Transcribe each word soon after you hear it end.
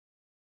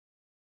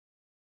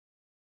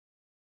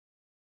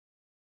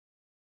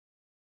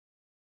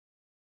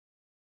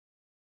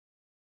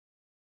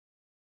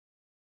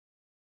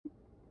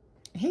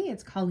Hey,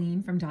 it's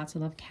Colleen from Dots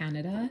of Love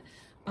Canada.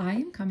 I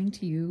am coming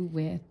to you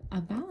with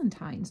a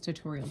Valentine's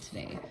tutorial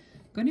today.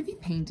 I'm going to be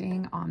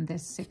painting on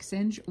this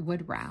 6-inch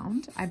wood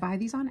round. I buy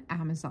these on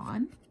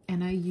Amazon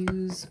and I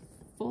use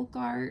Folk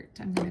Art.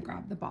 I'm going to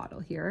grab the bottle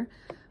here.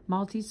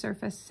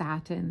 Multi-surface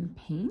satin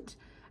paint.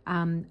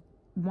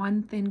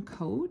 One thin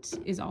coat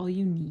is all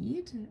you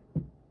need.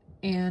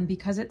 And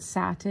because it's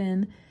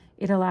satin,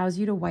 it allows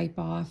you to wipe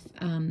off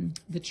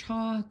the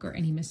chalk or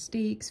any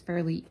mistakes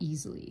fairly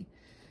easily.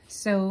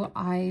 So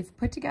I've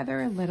put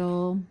together a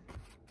little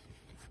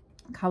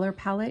color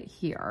palette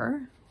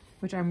here,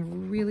 which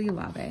I'm really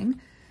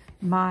loving.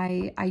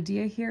 My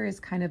idea here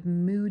is kind of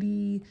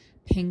moody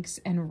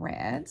pinks and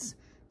reds.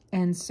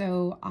 And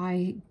so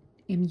I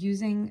am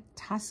using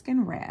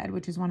Tuscan Red,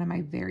 which is one of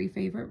my very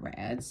favorite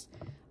reds.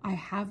 I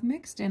have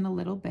mixed in a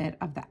little bit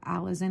of the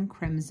Alizarin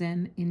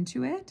Crimson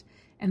into it.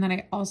 And then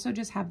I also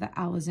just have the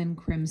Alizarin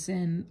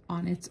Crimson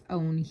on its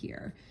own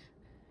here,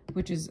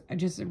 which is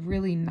just a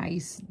really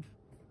nice,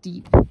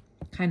 deep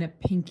kind of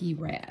pinky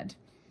red.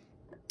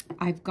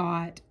 I've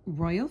got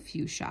Royal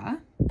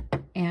Fuchsia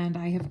and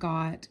I have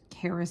got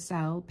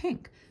Carousel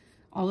Pink.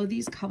 All of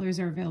these colors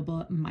are available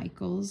at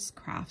Michael's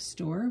craft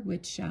store,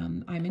 which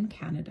I'm in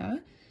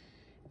Canada.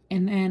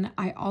 And then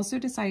I also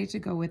decided to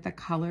go with the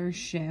Color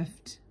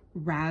Shift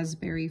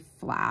Raspberry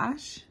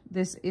Flash.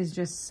 This is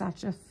just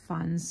such a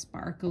fun,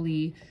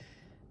 sparkly,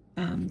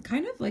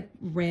 kind of like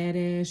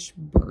reddish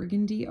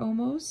burgundy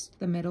almost,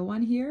 the middle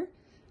one here.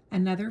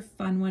 Another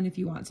fun one, if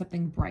you want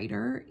something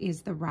brighter,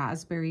 is the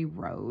Raspberry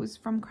Rose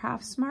from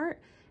Craft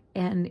Smart.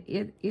 And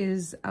it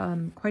is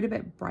quite a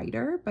bit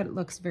brighter, but it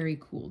looks very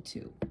cool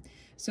too.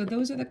 So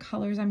those are the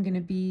colors I'm going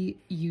to be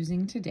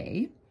using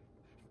today.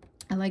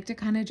 I like to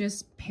kind of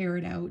just pair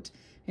it out.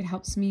 It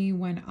helps me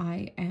when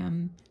I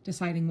am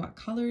deciding what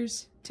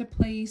colors to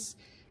place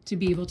to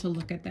be able to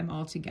look at them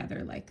all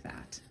together like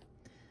that.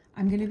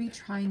 I'm going to be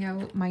trying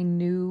out my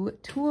new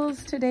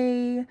tools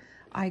today.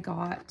 I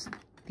got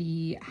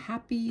the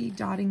Happy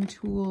dotting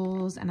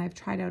tools and I've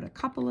tried out a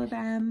couple of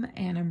them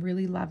and I'm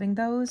really loving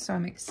those. So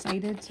I'm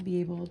excited to be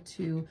able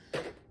to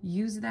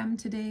use them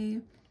today.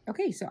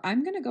 Okay, so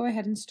I'm going to go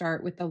ahead and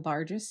start with the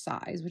largest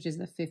size, which is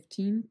the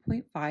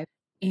 15.5.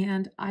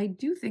 And I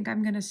do think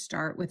I'm going to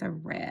start with a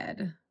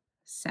red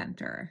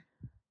center.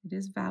 It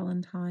is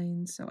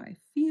Valentine, so I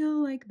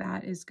feel like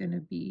that is going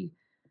to be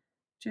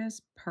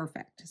just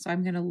perfect. So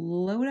I'm going to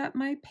load up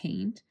my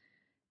paint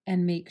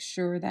and make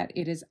sure that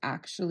it is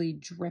actually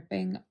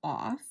dripping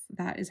off.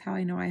 That is how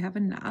I know I have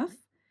enough.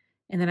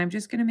 And then I'm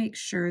just going to make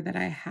sure that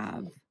I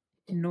have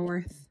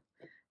north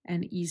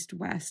and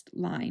east-west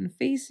line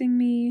facing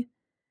me.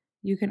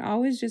 You can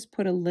always just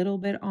put a little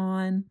bit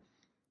on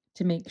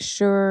to make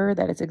sure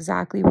that it's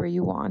exactly where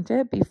you want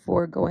it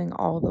before going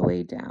all the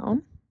way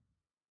down.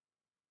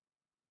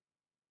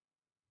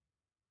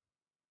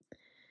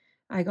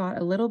 I got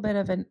a little bit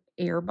of an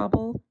air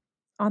bubble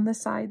on the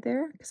side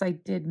there because I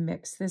did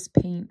mix this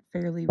paint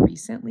fairly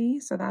recently,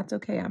 so that's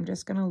okay. I'm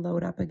just going to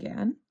load up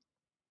again.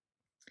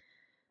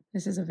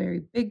 This is a very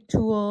big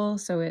tool,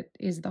 so it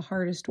is the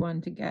hardest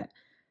one to get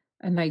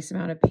a nice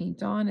amount of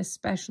paint on,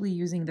 especially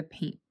using the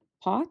paint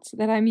pots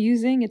that I'm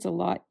using. It's a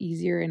lot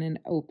easier in an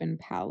open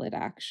palette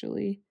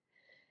actually.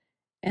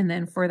 And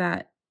then for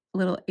that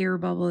little air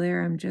bubble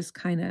there, I'm just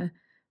kind of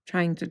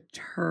trying to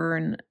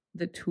turn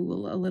the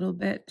tool a little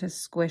bit to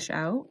squish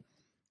out.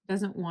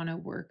 Doesn't want to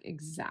work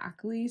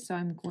exactly, so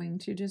I'm going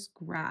to just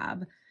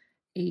grab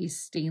a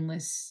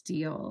stainless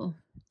steel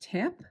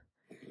tip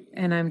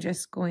and I'm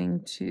just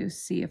going to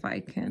see if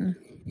I can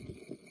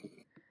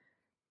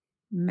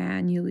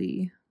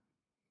manually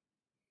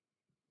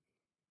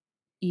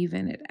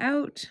even it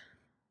out.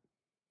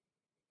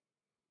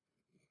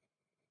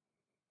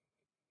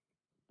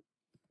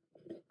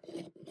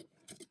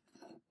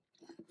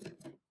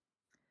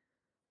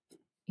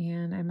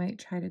 And I might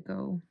try to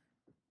go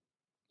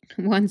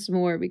once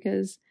more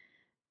because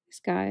this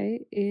guy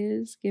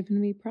is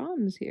giving me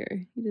problems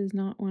here. He does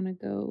not want to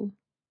go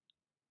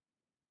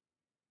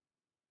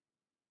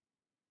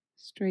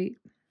straight,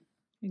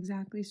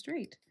 exactly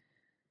straight.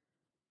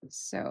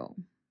 So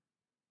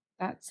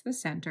that's the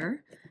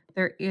center.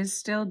 There is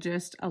still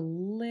just a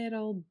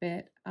little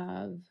bit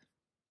of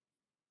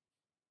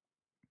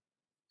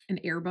an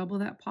air bubble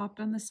that popped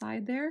on the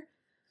side there.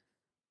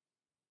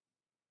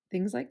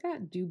 Things like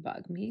that do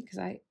bug me because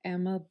I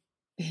am a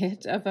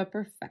bit of a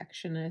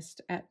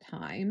perfectionist at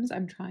times.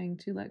 I'm trying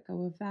to let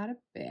go of that a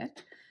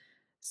bit.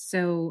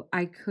 So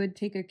I could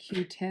take a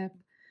Q-tip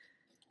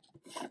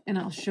and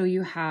I'll show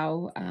you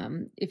how.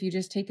 If you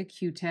just take a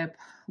Q-tip,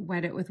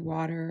 wet it with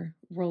water,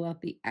 roll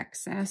out the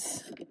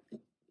excess,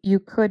 you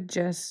could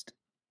just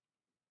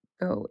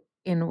go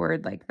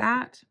inward like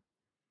that.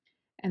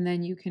 And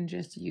then you can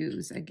just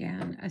use,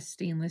 again, a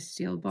stainless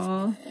steel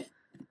ball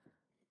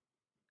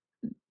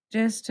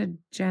just to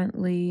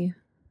gently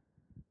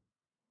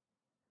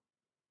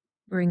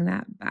bring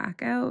that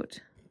back out.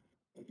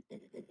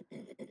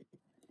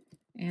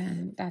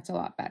 And that's a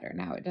lot better.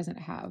 Now it doesn't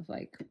have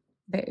like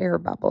the air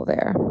bubble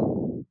there.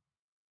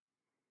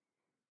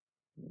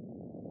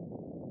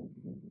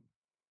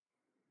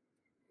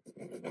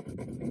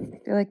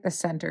 feel like the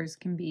centers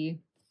can be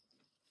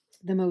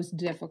the most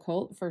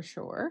difficult for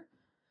sure.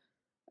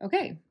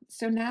 Okay,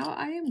 so now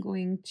I am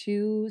going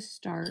to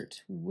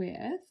start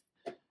with,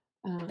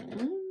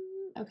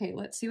 okay,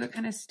 let's see what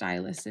kind of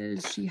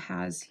styluses she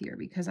has here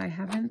because I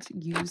haven't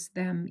used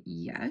them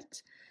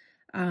yet.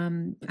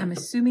 I'm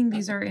assuming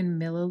these are in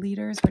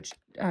milliliters, which,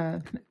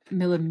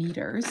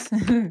 millimeters,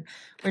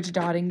 which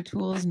dotting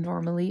tools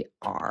normally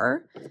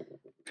are.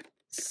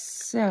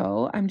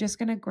 So I'm just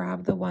going to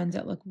grab the ones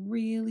that look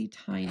really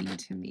tiny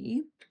to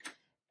me.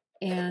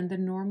 And the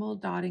normal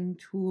dotting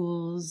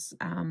tools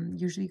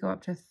usually go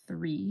up to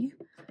 3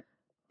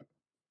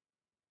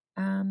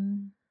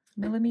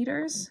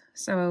 millimeters.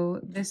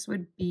 So this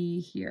would be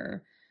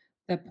here,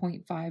 the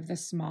 0.5, the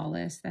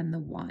smallest, then the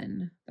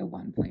 1, the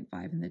 1.5,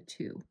 and the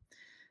 2.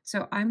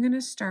 So I'm going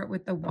to start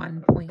with the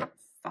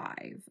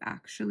 1.5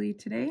 actually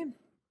today.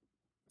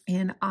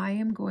 And I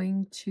am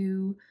going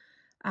to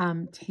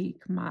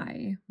take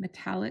my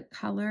metallic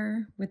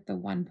color with the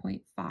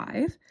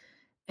 1.5.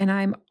 And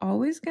I'm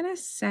always going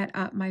to set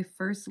up my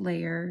first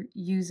layer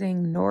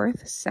using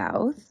north,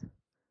 south,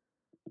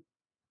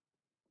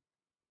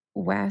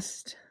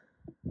 west,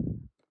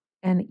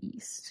 and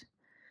east.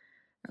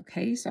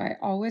 Okay, so I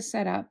always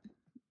set up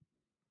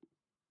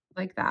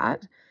like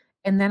that.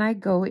 And then I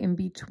go in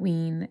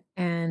between,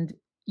 and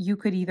you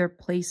could either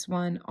place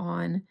one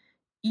on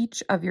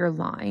each of your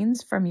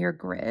lines from your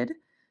grid.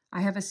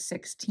 I have a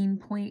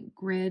 16-point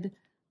grid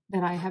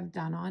that I have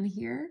done on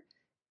here.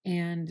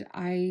 And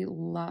I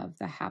love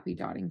the Happy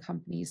Dotting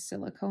Company's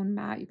silicone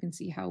mat. You can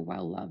see how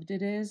well loved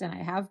it is. And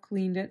I have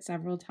cleaned it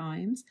several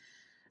times.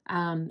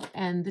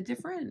 And the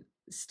different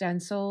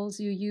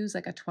stencils you use,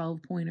 like a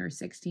 12-point or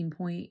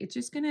 16-point, it's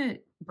just going to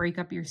break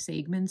up your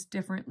segments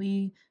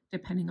differently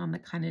depending on the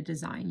kind of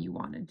design you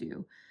want to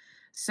do.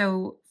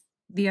 So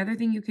the other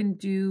thing you can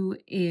do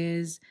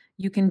is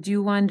you can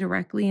do one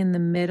directly in the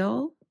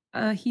middle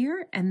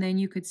here, and then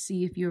you could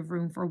see if you have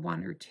room for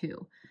 1 or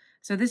 2.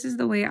 So this is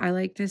the way I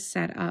like to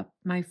set up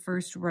my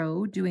first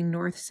row, doing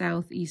north,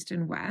 south, east,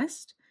 and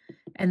west.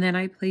 And then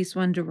I place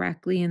one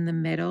directly in the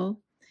middle.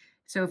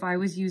 So if I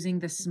was using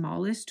the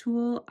smallest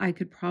tool, I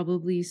could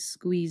probably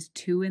squeeze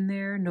 2 in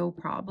there, no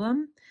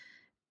problem.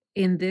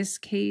 In this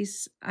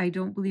case, I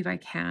don't believe I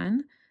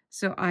can.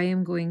 So I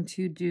am going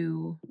to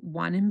do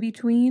 1 in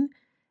between.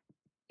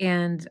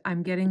 And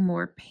I'm getting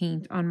more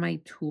paint on my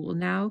tool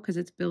now because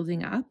it's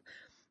building up.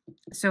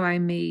 So I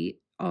may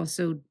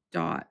also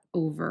dot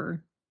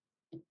over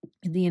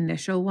the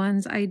initial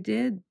ones I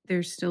did.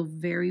 They're still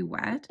very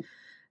wet.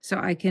 So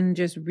I can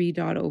just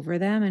redot over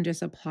them and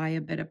just apply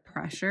a bit of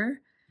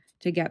pressure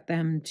to get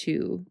them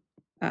to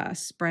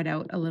spread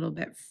out a little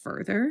bit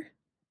further,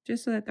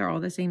 just so that they're all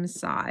the same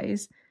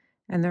size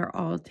and they're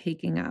all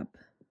taking up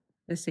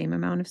the same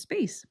amount of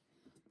space.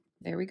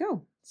 There we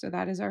go. So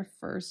that is our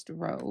first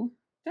row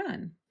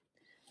done.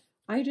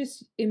 I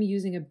just am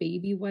using a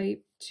baby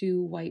wipe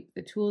to wipe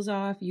the tools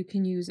off. You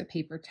can use a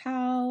paper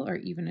towel or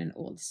even an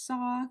old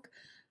sock,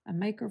 a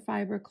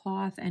microfiber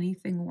cloth,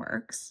 anything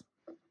works.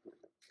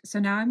 So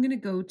now I'm going to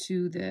go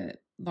to the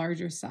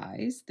larger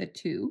size, the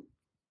 2,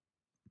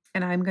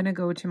 and I'm going to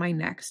go to my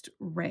next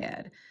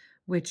red,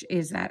 which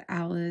is that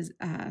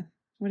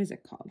what is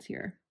it called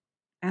here?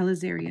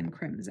 Alizarian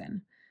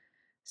Crimson.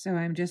 So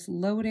I'm just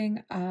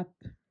loading up.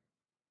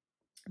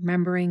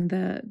 Remembering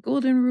the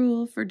golden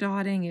rule for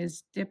dotting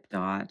is dip,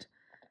 dot,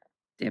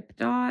 dip,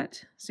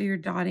 dot. So you're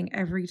dotting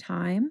every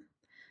time.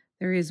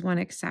 There is one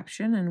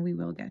exception, and we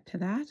will get to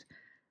that.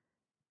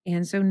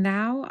 And so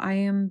now I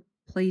am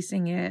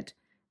placing it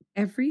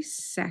every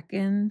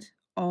second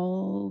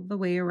all the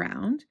way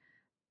around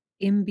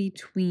in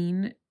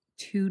between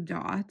 2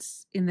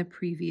 dots in the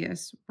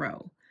previous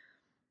row.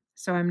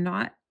 So I'm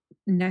not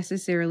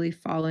necessarily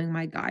following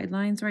my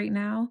guidelines right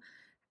now,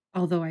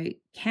 although I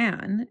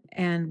can,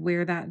 and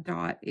where that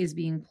dot is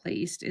being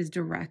placed is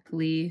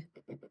directly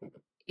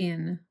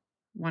in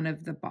one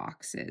of the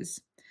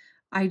boxes.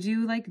 I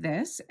do like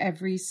this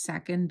every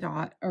second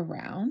dot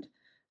around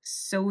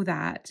so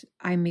that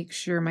I make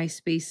sure my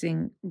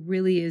spacing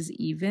really is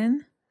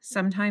even.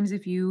 Sometimes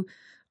if you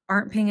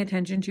aren't paying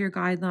attention to your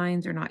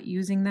guidelines or not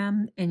using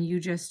them and you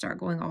just start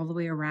going all the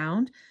way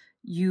around,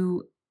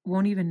 you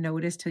won't even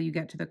notice till you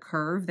get to the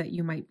curve that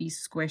you might be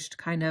squished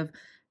kind of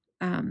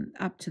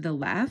up to the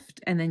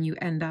left, and then you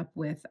end up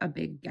with a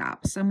big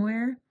gap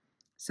somewhere.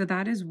 So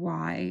that is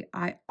why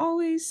I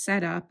always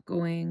set up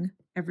going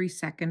every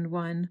second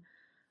one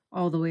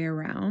all the way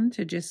around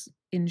to just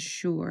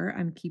ensure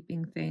I'm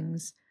keeping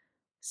things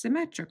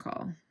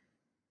symmetrical.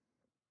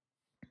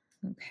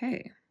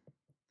 Okay.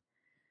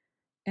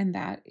 And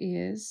that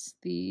is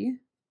the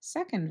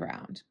second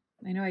round.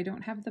 I know I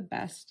don't have the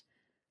best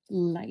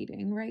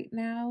lighting right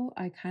now.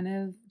 I kind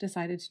of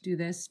decided to do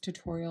this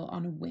tutorial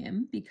on a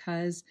whim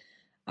because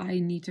I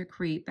need to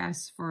create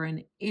this for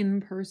an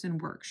in-person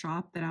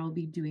workshop that I'll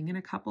be doing in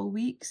a couple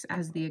weeks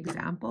as the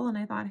example. And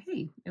I thought,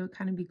 hey, it would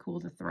kind of be cool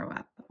to throw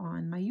up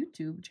on my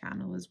YouTube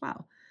channel as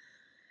well.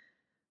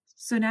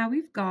 So now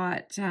we've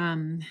got,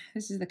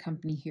 this is the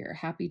company here,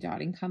 Happy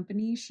Dotting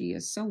Company. She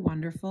is so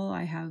wonderful.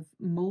 I have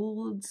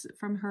molds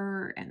from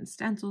her and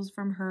stencils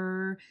from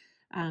her.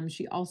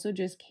 She also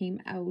just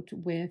came out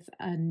with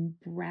a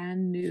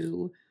brand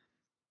new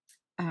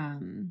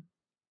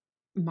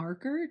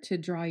marker to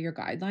draw your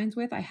guidelines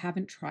with. I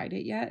haven't tried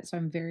it yet, so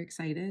I'm very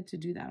excited to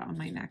do that on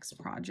my next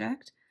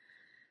project.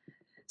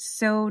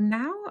 So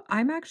now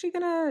I'm actually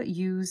going to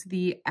use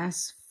the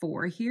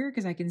S4 here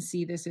because I can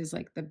see this is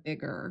like the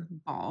bigger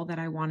ball that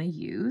I want to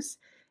use.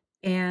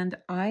 And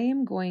I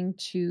am going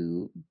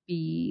to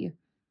be,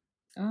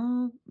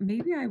 oh,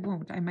 maybe I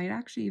won't. I might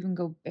actually even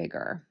go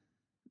bigger.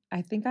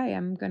 I think I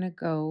am going to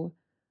go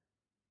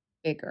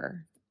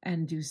bigger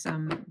and do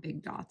some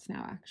big dots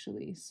now,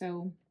 actually.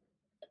 So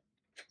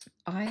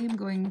I am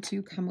going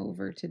to come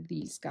over to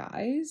these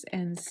guys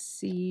and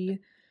see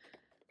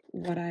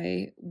what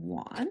I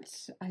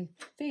want. I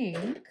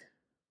think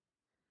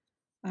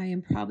I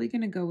am probably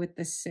going to go with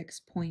the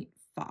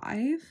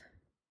 6.5.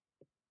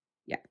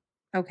 Yeah.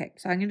 Okay.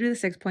 So I'm going to do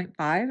the 6.5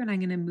 and I'm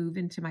going to move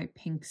into my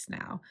pinks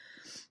now.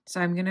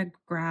 So I'm going to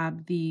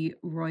grab the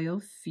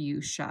Royal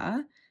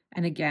Fuchsia.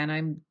 And again,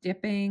 I'm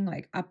dipping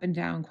like up and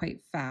down quite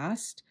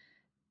fast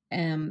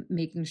and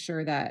making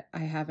sure that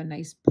I have a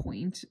nice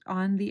point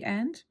on the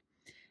end.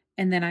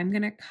 And then I'm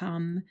going to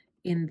come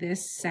in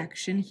this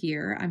section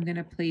here. I'm going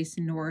to place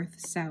north,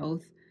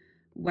 south,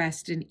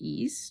 west, and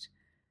east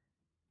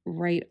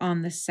right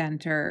on the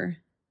center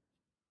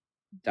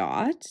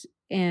dot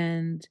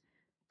and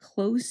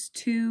close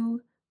to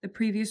the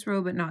previous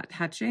row, but not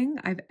touching.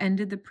 I've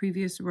ended the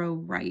previous row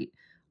right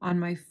on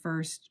my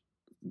first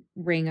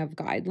ring of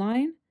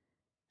guideline.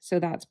 So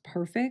that's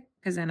perfect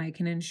because then I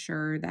can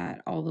ensure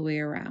that all the way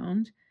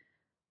around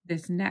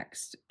this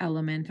next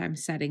element I'm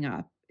setting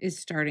up is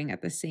starting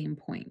at the same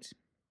point.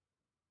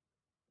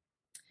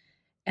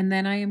 And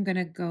then I am going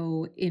to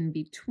go in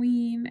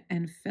between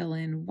and fill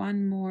in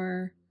one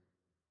more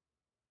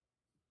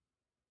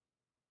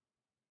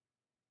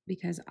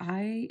because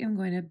I am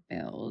going to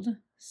build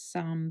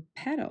some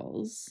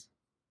petals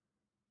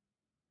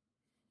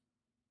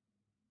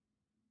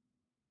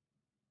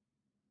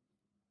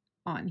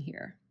on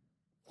here.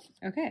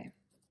 Okay.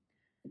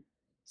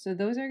 So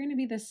those are going to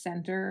be the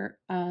center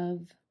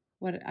of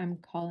what I'm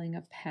calling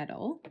a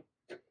petal.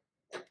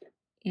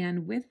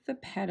 And with the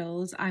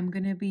petals, I'm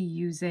going to be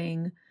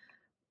using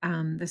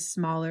the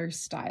smaller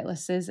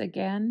styluses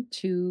again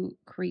to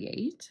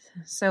create.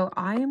 So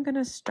I am going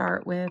to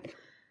start with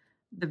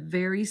the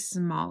very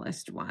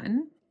smallest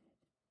one,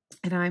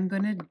 and I'm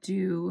going to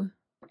do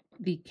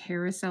the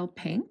carousel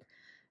pink.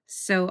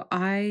 So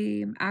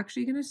I'm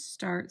actually going to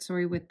start,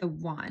 with the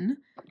 1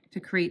 to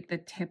create the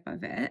tip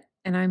of it.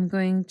 And I'm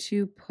going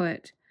to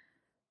put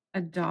a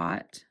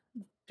dot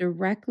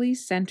directly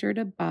centered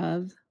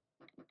above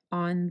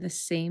on the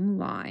same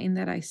line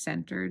that I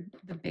centered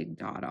the big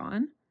dot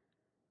on.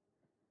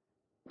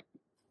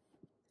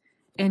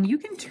 And you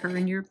can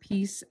turn your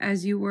piece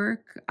as you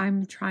work.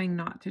 I'm trying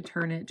not to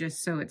turn it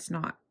just so it's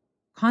not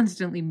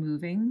constantly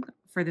moving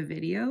for the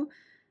video.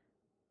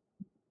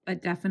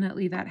 But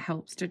definitely that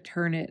helps to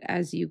turn it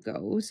as you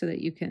go so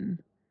that you can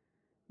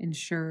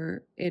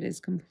ensure it is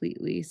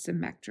completely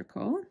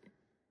symmetrical.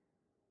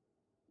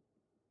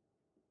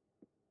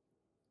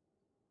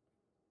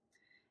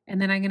 And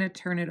then I'm going to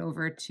turn it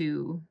over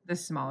to the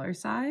smaller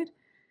side.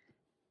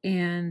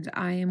 And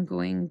I am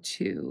going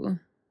to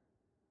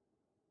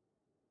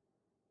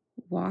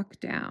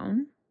walk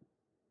down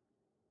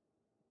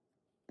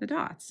the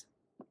dots.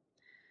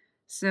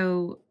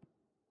 So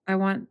I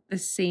want the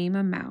same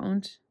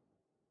amount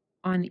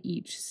on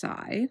each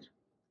side.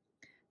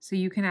 So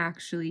you can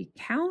actually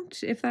count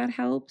if that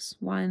helps.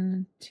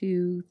 1,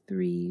 2,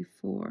 3,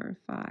 4,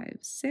 5,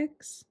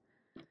 6.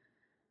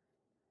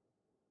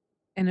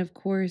 And of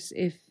course,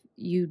 if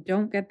you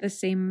don't get the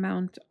same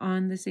amount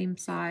on the same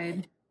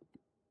side,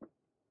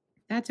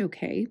 that's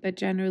okay. But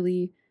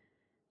generally,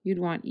 you'd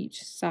want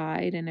each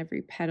side and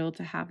every petal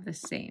to have the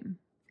same.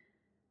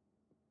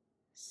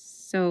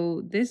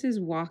 So this is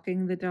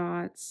walking the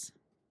dots.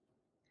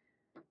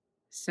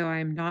 So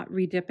I'm not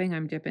redipping,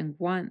 I'm dipping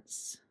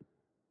once.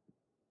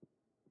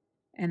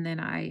 And then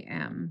I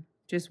am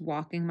just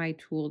walking my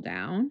tool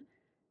down,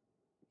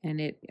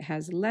 and it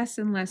has less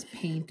and less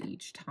paint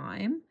each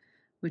time,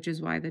 which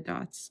is why the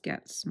dots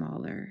get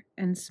smaller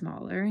and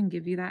smaller and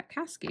give you that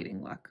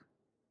cascading look.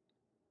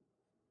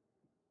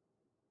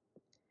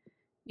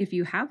 If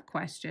you have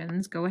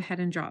questions, go ahead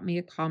and drop me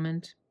a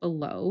comment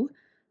below.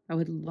 I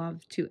would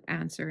love to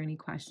answer any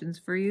questions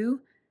for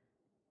you.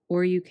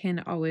 Or you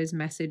can always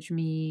message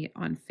me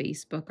on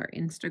Facebook or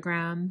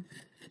Instagram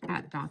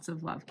at Dots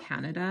of Love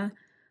Canada.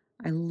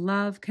 I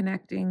love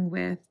connecting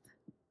with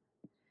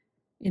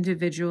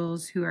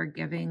individuals who are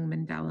giving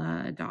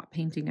mandala dot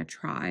painting a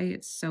try.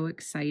 It's so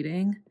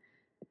exciting.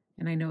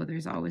 And I know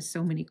there's always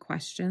so many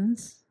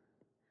questions.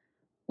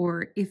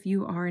 Or if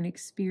you are an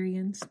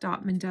experienced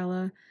dot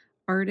mandala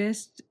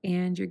artist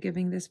and you're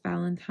giving this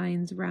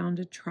Valentine's round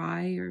a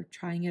try or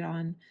trying it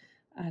on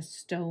a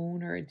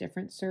stone or a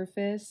different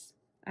surface,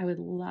 I would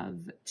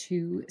love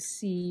to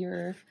see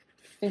your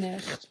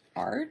finished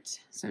art.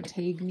 So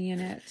tag me in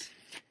it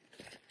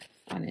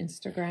on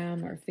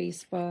Instagram or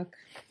Facebook.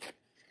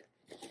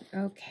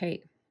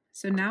 Okay,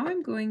 so now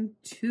I'm going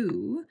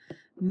to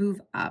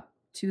move up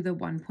to the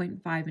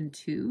 1.5 and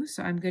 2.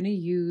 So I'm going to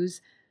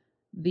use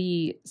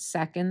the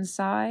second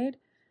side,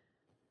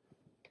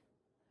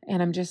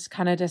 and I'm just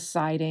kind of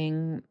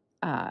deciding,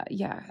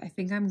 yeah, I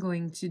think I'm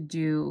going to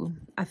do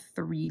a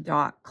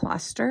 3-dot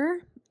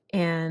cluster,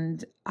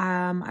 and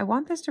I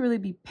want this to really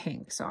be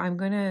pink. So I'm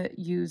going to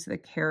use the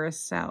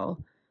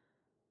carousel,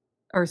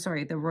 or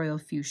sorry, the royal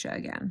fuchsia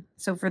again.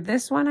 So for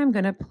this one, I'm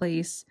going to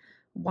place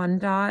 1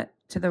 dot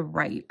to the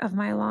right of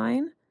my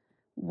line,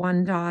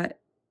 1 dot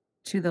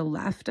to the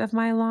left of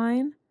my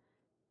line,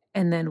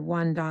 and then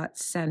 1 dot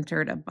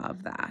centered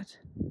above that.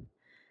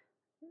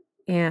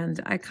 And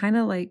I kind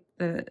of like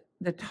the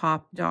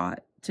top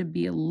dot to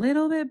be a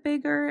little bit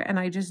bigger, and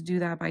I just do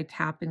that by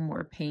tapping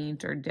more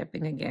paint or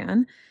dipping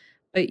again.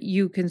 But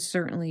you can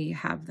certainly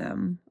have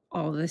them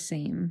all the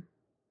same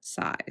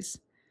size.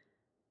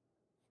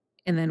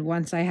 And then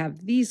once I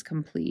have these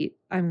complete,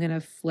 I'm going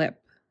to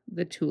flip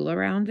the tool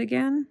around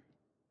again,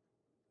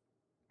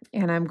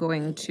 and I'm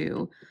going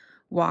to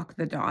walk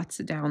the dots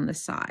down the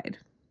side.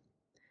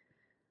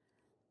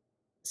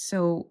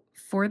 So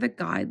for the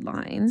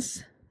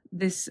guidelines,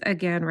 this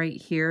again right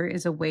here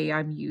is a way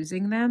I'm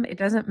using them. It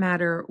doesn't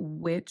matter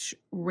which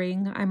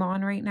ring I'm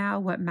on right now.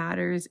 What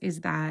matters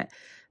is that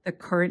the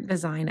current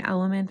design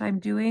element I'm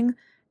doing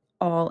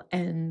all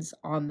ends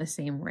on the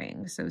same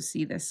ring. So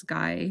see, this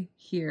guy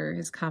here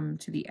has come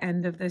to the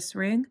end of this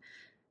ring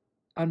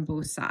on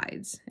both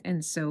sides.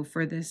 And so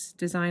for this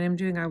design I'm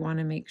doing, I want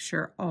to make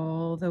sure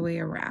all the way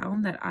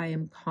around that I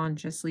am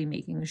consciously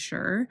making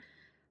sure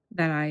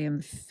that I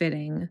am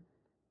fitting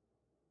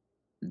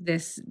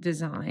this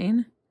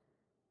design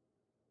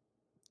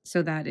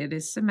so that it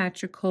is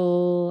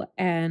symmetrical.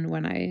 And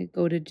when I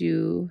go to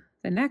do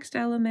the next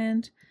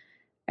element,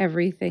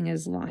 everything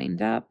is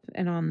lined up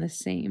and on the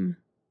same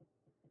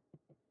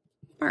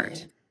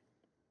part.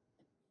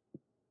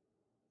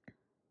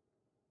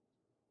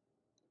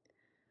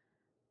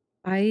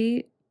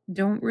 I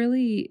don't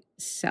really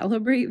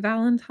celebrate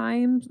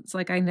Valentine's. It's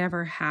like I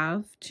never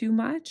have too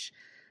much.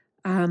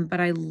 But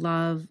I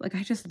love, like,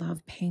 I just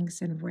love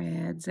pinks and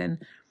reds and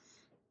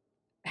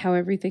how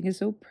everything is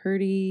so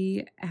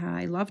pretty.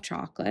 I love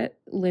chocolate.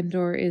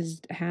 Lindor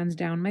is hands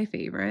down my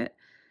favorite.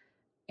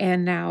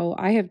 And now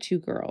I have 2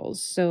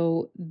 girls,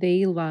 so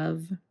they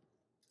love,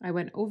 I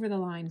went over the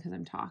line because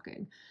I'm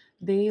talking.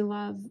 They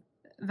love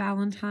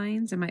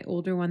Valentine's, and my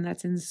older one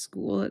that's in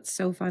school, it's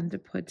so fun to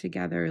put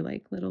together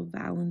like little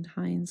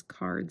Valentine's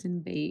cards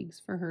and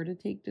bags for her to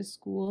take to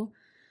school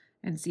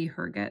and see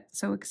her get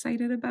so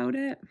excited about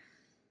it.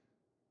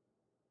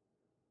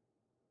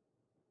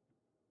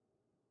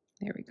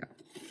 There we go.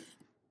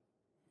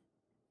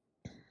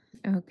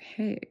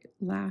 Okay,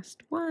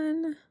 last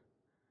one.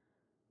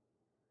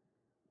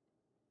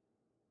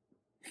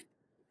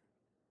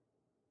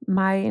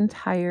 My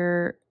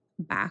entire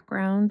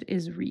background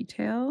is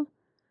retail.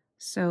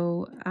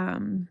 So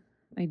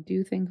I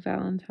do think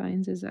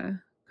Valentine's is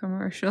a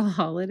commercial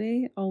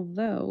holiday,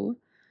 although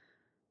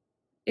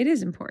it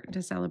is important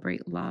to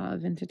celebrate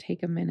love and to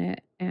take a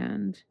minute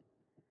and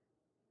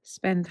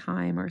spend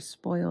time or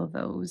spoil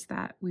those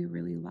that we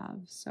really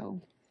love.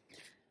 So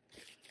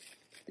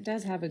it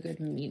does have a good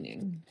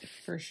meaning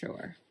for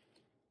sure.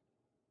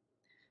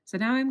 So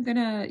now I'm going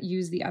to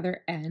use the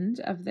other end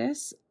of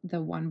this,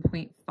 the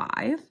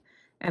 1.5,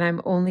 and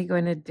I'm only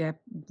going to dip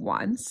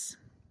once.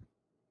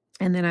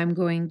 And then I'm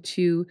going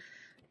to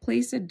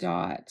place a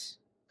dot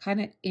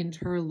kind of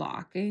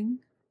interlocking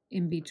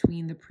in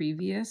between the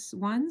previous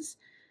ones.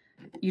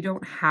 You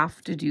don't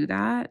have to do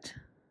that.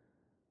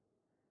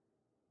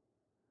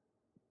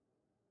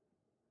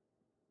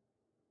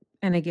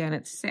 And again,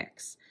 it's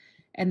 6.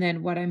 And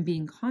then what I'm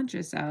being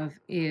conscious of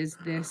is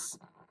this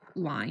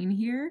line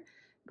here.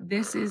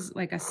 This is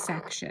like a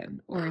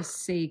section or a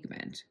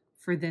segment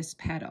for this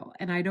petal.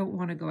 And I don't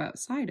want to go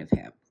outside of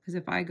him, because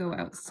if I go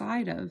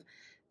outside of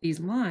these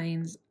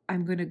lines,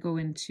 I'm going to go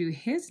into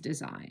his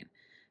design.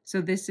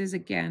 So this is,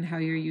 again, how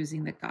you're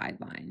using the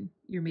guideline.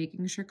 You're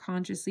making sure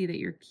consciously that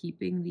you're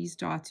keeping these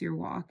dots you're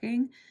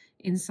walking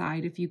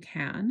inside if you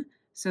can,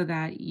 so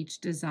that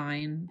each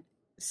design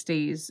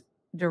stays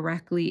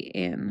directly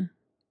in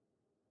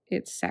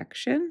its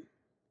section.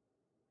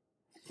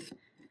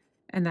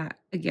 And that,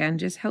 again,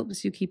 just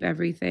helps you keep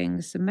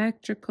everything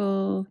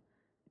symmetrical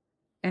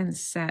and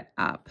set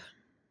up.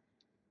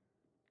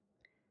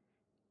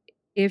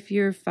 If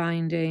you're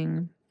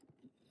finding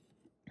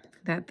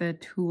that the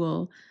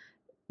tool,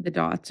 the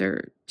dots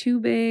are too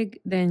big,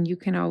 then you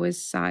can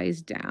always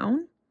size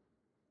down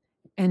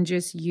and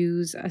just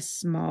use a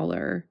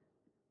smaller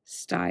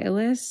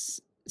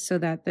stylus so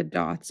that the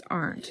dots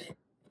aren't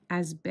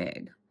as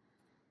big,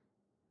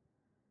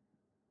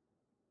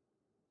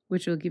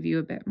 which will give you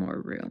a bit more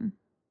room.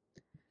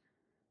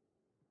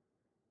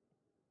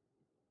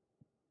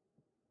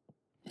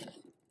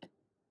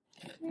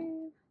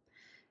 Okay.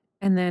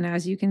 And then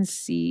as you can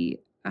see,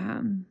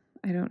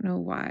 I don't know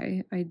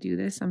why I do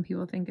this. Some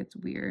people think it's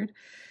weird.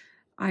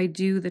 I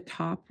do the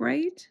top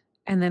right,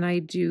 and then I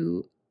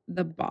do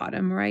the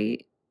bottom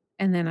right,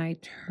 and then I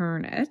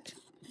turn it.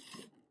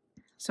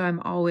 So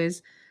I'm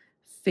always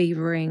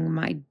favoring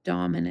my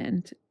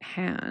dominant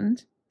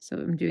hand. So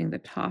I'm doing the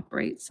top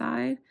right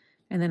side,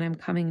 and then I'm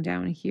coming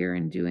down here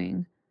and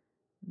doing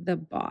the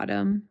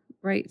bottom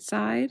right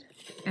side.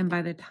 And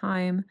by the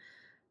time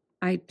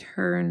I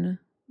turn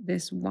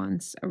this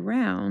once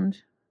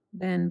around,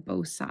 then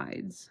both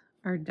sides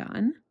are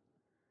done.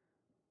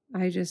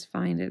 I just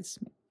find it's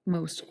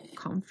most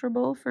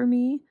comfortable for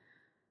me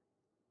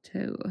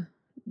to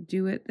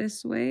do it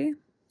this way.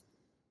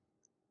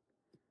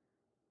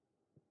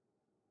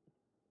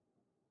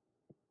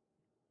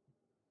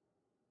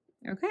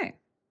 Okay,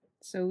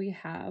 so we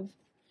have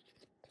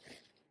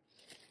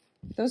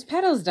those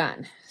petals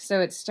done.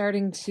 So it's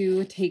starting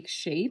to take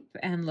shape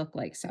and look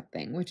like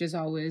something, which is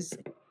always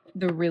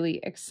the really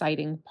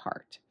exciting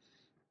part.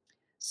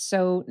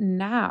 So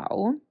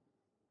now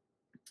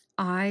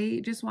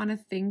I just want to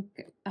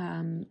think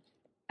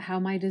how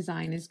my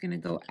design is going to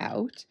go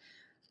out.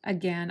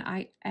 Again,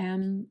 I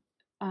am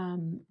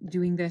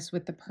doing this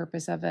with the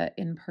purpose of an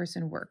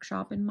in-person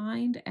workshop in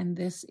mind, and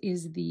this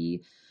is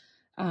the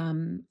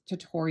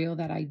tutorial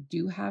that I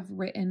do have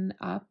written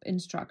up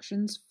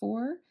instructions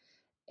for.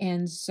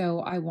 And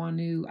so I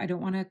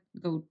don't want to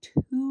go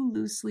too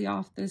loosely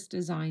off this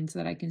design so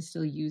that I can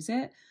still use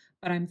it.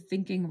 But I'm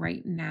thinking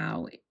right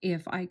now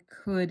if I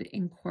could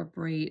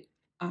incorporate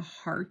a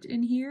heart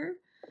in here.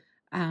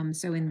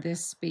 So in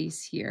this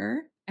space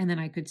here, and then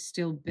I could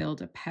still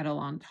build a petal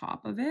on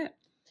top of it.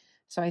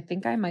 So I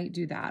think I might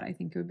do that. I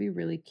think it would be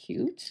really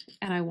cute.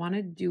 And I want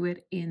to do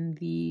it in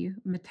the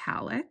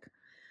metallic.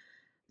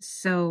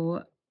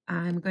 So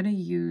I'm going to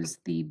use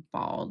the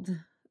bald,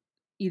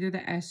 either the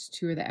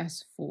S2 or the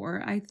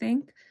S4, I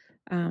think.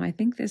 I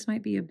think this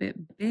might be a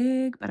bit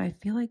big, but I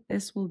feel like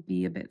this will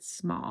be a bit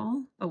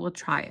small, but we'll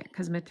try it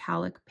because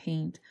metallic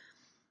paint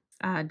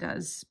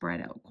does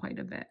spread out quite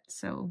a bit.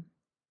 So,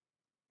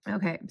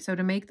 okay, so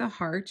to make the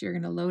heart, you're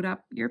going to load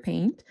up your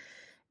paint,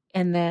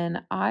 and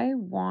then I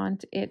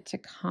want it to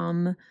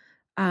come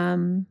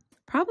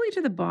probably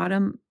to the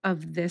bottom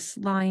of this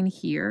line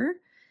here.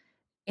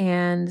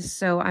 And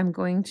so I'm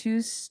going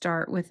to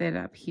start with it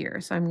up here.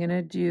 So I'm going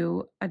to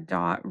do a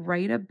dot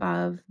right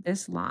above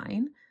this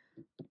line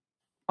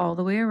all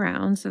the way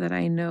around so that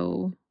I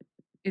know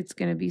it's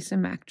going to be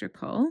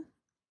symmetrical.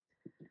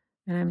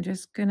 And I'm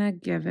just going to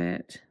give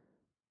it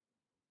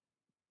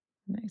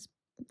nice.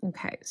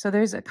 Okay, so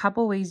there's a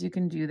couple ways you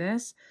can do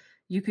this.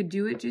 You could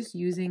do it just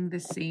using the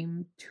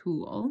same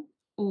tool,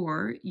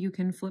 or you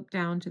can flip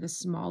down to the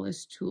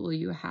smallest tool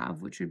you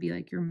have, which would be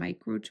like your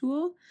micro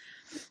tool.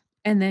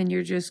 And then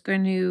you're just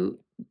going to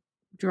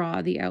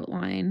draw the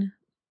outline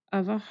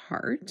of a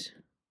heart.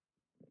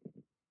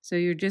 So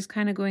you're just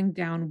kind of going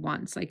down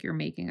once, like you're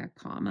making a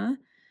comma.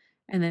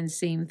 And then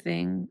same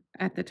thing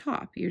at the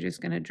top. You're just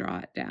going to draw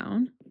it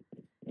down.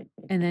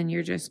 And then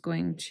you're just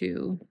going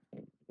to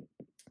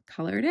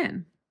color it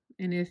in.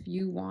 And if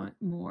you want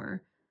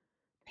more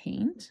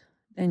paint,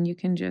 then you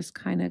can just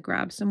kind of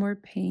grab some more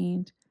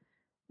paint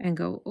and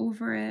go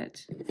over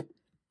it.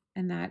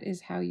 And that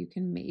is how you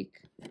can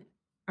make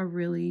a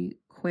really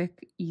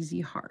quick, easy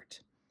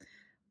heart.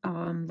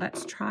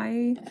 Let's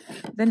try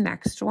the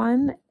next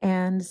one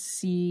and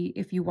see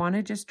if you want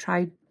to just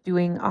try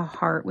doing a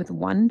heart with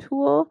one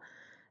tool,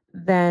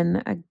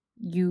 then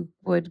you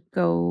would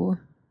go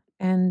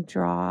and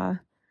draw,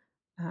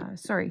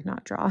 sorry,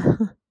 not draw.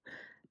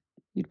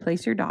 You'd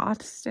place your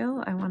dot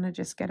still. I want to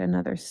just get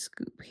another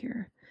scoop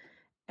here.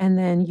 And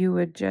then you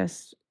would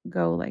just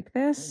go like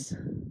this,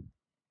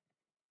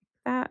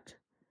 that,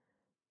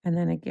 and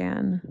then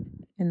again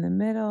in the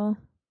middle.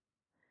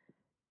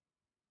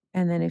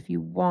 And then if you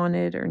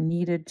wanted or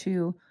needed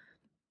to,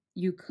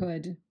 you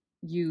could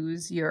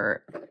use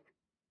your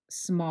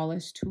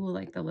smallest tool,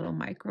 like the little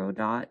micro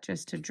dot,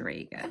 just to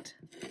drag it.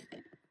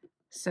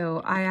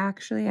 So I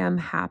actually am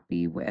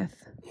happy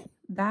with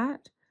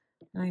that.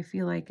 And I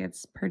feel like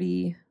it's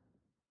pretty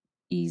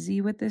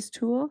easy with this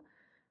tool.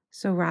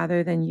 So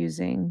rather than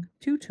using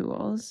two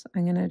tools,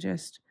 I'm going to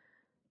just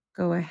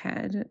go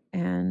ahead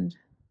and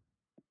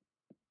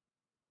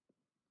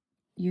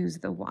use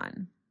the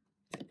one.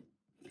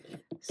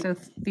 So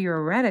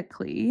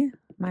theoretically,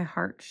 my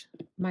hearts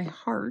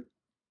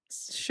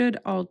should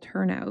all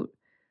turn out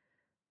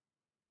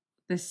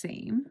the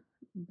same,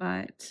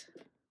 but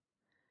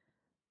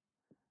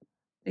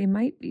they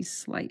might be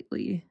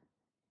slightly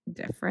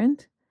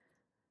different.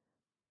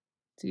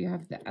 So you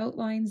have the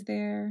outlines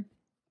there,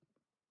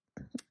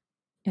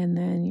 and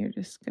then you're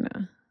just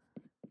gonna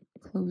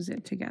close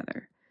it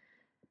together.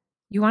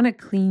 You want to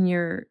clean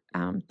your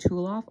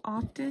tool off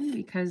often,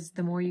 because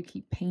the more you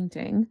keep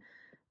painting,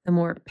 the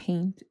more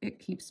paint it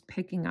keeps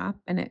picking up,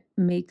 and it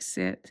makes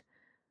it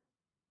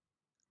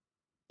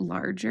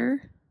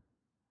larger,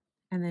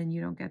 and then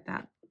you don't get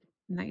that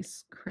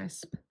nice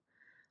crisp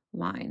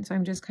line. So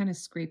I'm just kind of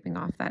scraping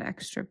off that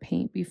extra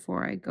paint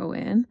before I go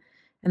in,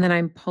 And then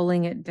I'm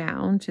pulling it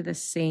down to the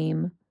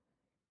same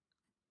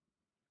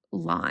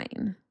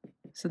line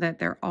so that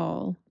they're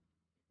all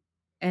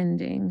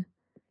ending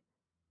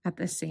at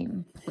the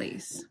same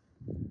place.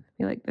 I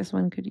feel like this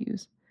one could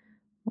use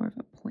more of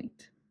a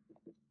point.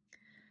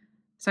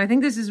 So I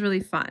think this is really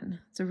fun.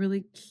 It's a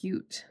really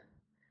cute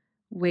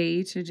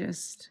way to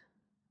just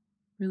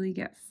really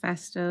get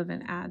festive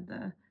and add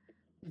the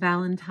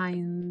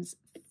Valentine's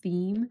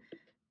theme.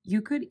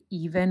 You could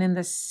even in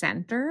the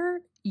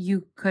center,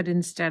 you could,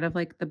 instead of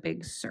like the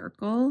big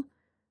circle,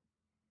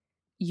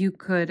 you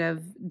could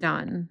have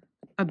done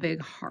a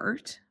big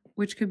heart,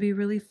 which could be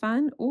really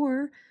fun.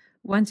 Or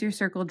once your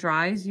circle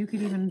dries, you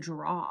could even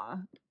draw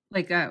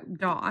like a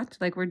dot,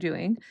 like we're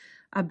doing,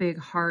 a big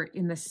heart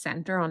in the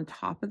center on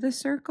top of the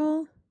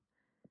circle,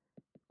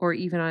 or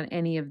even on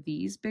any of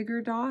these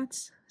bigger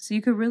dots. So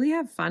you could really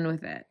have fun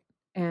with it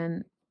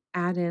and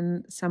add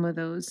in some of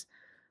those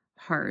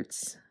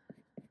hearts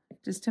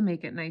just to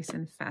make it nice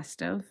and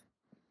festive.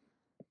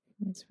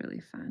 It's really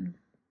fun.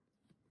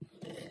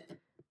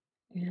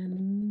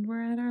 And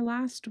we're at our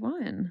last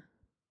one.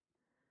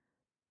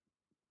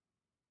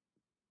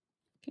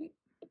 Okay.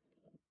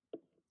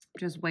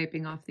 Just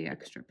wiping off the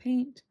extra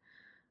paint.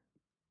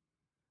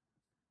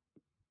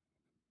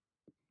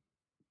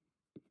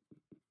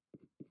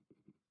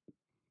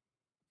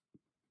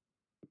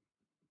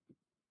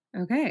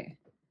 Okay.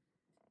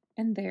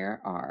 And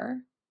there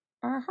are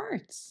our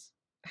hearts.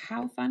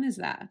 How fun is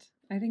that?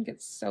 I think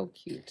it's so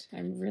cute. I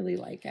really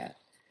like it.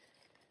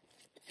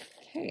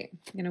 Okay,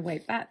 I'm going to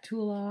wipe that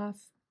tool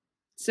off.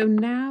 So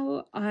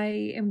now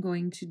I am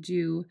going to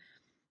do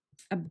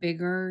a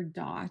bigger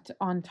dot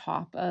on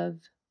top of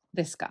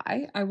this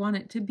guy. I want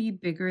it to be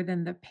bigger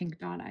than the pink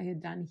dot I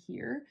had done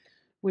here,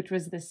 which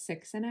was the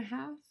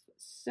 6.5.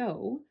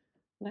 So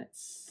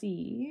let's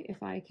see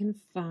if I can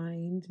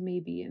find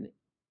maybe an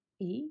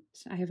 8.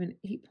 I have an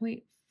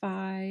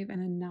 8.5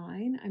 and a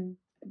 9. I'm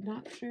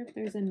not sure if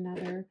there's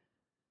another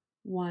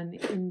one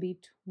in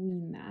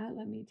between that.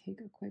 Let me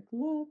take a quick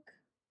look.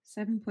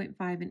 7.5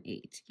 and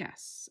 8.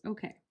 Yes.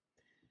 Okay.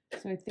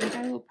 So I think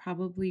I will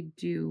probably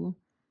do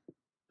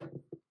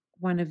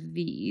one of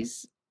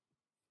these.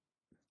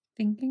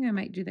 Thinking I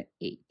might do the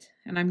 8.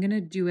 And I'm going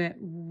to do it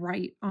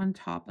right on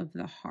top of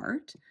the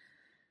heart.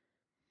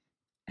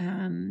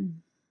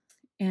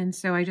 And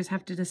so I just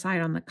have to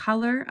decide on the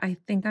color. I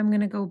think I'm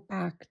going to go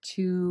back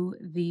to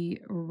the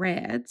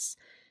reds.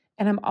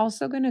 And I'm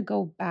also going to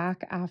go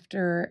back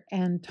after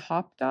and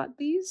top dot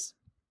these,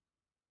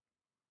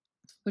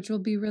 which will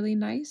be really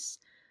nice.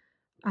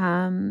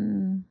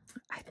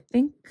 I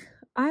think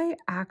I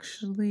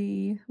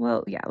actually,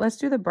 well, yeah, let's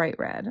do the bright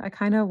red. I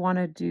kind of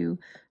want to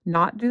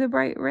not do the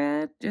bright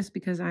red just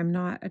because I'm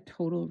not a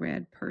total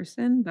red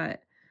person,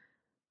 but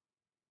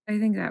I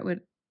think that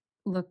would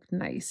look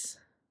nice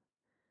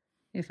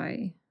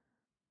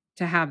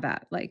to have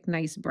that like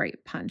nice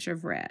bright punch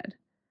of red.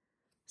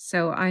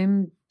 So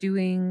I'm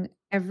doing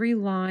every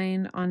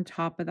line on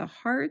top of the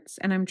hearts,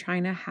 and I'm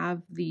trying to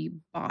have the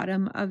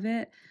bottom of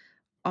it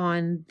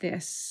on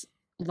this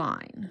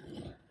line.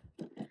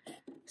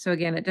 So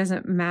again, it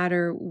doesn't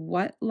matter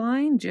what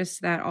line,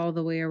 just that all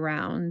the way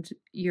around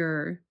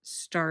you're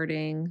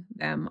starting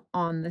them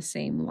on the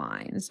same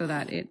line so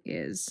that it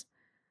is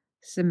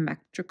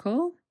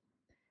symmetrical.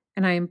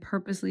 And I am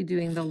purposely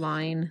doing the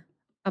line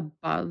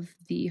above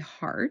the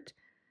heart,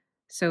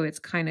 so it's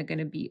kind of going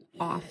to be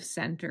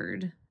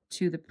off-centered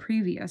to the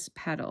previous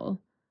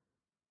petal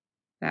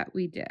that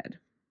we did.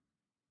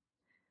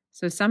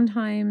 So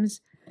sometimes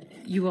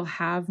you will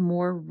have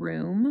more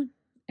room,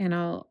 and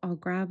I'll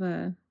grab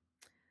a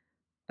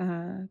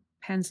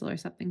pencil or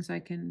something so I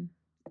can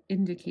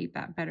indicate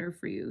that better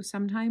for you.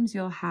 Sometimes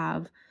you'll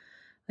have,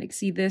 like,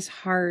 see, this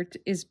heart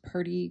is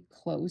pretty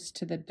close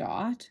to the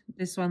dot.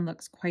 This one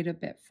looks quite a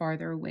bit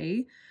farther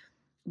away,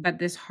 but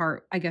this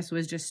heart, I guess,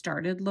 was just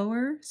started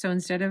lower. So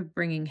instead of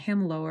bringing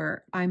him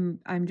lower, I'm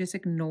just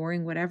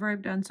ignoring whatever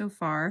I've done so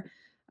far.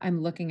 I'm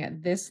looking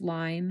at this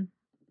line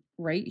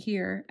right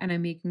here, and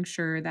I'm making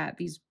sure that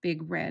these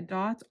big red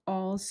dots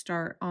all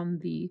start on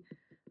the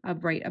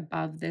right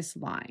above this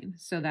line,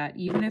 so that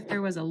even if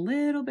there was a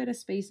little bit of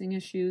spacing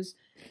issues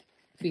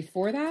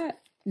before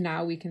that,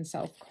 now we can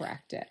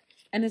self-correct it.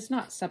 And it's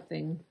not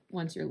something,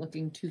 once you're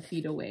looking 2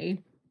 feet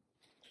away,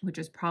 which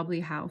is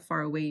probably how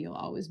far away you'll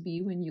always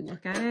be when you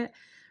look at it,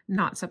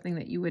 not something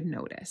that you would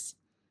notice.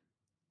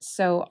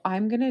 So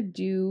I'm going to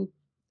do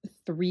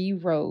 3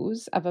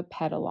 rows of a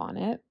petal on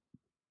it.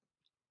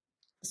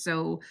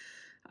 So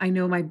I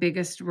know my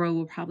biggest row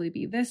will probably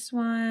be this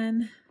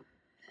one.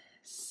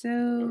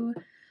 So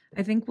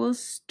I think we'll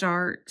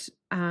start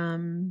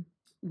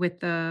with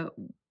the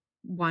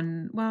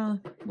one, well,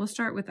 we'll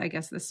start with, I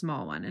guess, the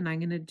small one, and I'm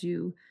going to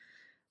do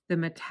the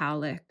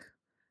metallic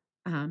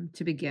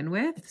to begin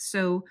with.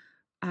 So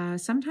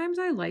sometimes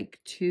I like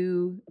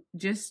to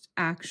just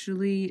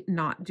actually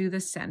not do the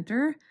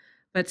center,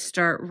 but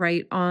start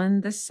right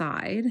on the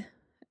side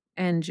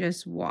and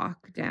just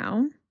walk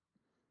down.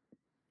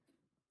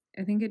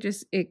 I think it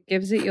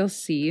gives it, you'll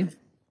see,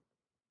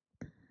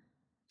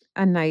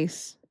 a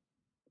nice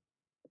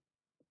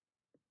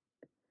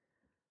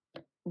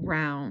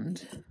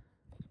round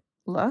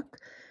look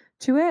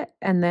to it.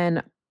 And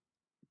then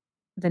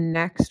the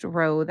next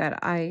row that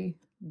I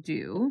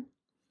do,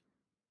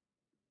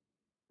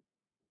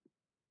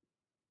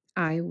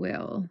 I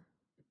will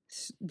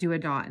do a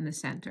dot in the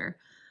center.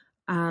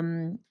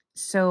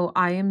 So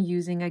I am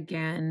using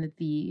again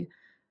the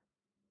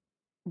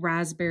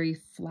Raspberry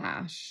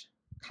Flash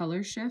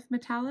Color Shift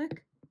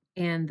Metallic,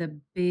 and the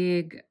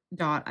big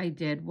dot I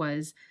did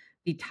was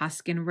the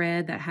Tuscan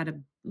Red that had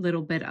a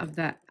little bit of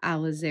the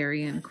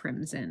Alizarian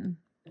Crimson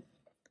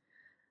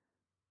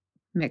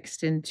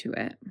mixed into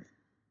it.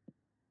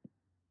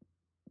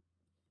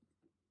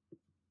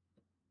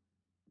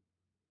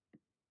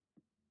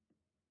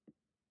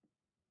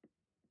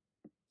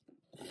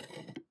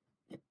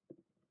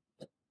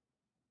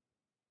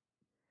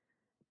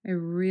 I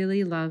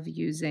really love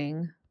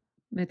using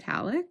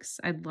metallics.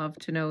 I'd love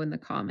to know in the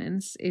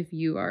comments if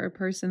you are a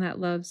person that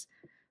loves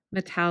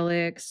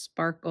metallics,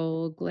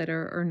 sparkle,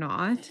 glitter, or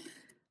not.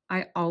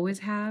 I always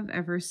have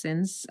ever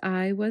since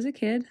I was a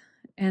kid.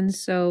 And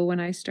so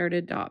when I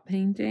started dot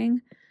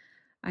painting,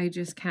 I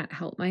just can't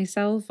help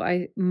myself.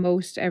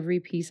 Most every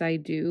piece I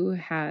do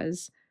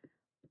has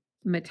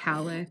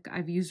metallic.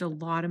 I've used a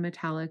lot of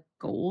metallic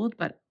gold,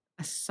 but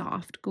a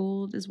soft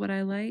gold is what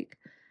I like.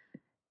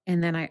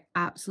 And then I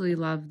absolutely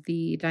love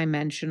the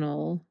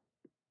dimensional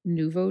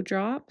Nuvo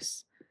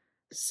drops.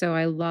 So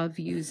I love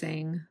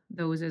using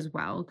those as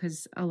well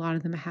because a lot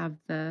of them have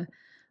the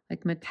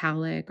like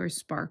metallic or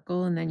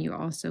sparkle, and then you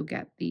also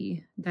get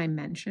the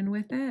dimension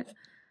with it.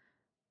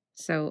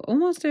 So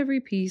almost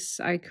every piece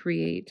I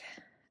create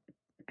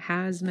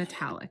has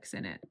metallics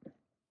in it.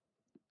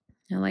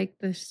 I like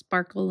the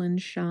sparkle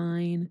and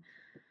shine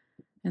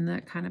and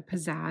that kind of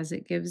pizzazz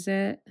it gives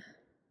it.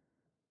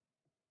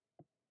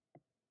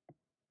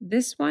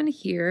 This one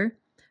here,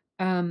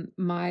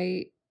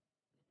 my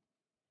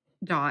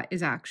dot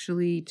is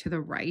actually to the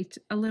right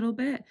a little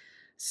bit.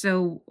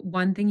 So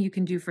one thing you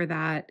can do for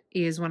that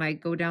is when I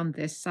go down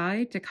this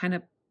side to kind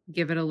of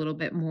give it a little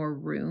bit more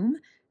room.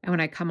 And when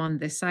I come on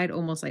this side,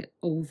 almost like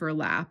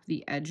overlap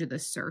the edge of the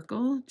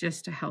circle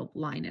just to help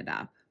line it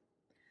up.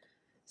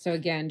 So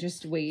again,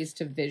 just ways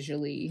to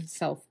visually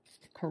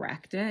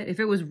self-correct it. If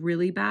it was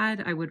really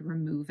bad, I would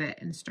remove it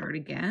and start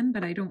again,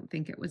 but I don't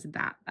think it was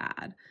that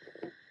bad.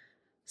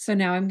 So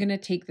now I'm going to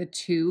take the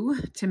two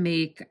to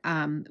make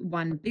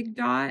one big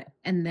dot,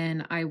 and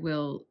then I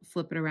will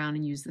flip it around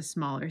and use the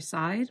smaller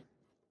side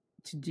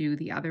to do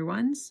the other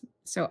ones.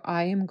 So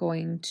I am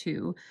going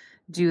to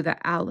do the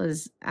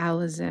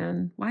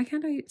Alizan, why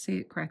can't I say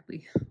it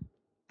correctly?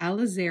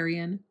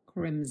 Alizarian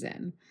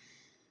Crimson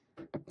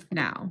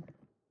now.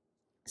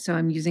 So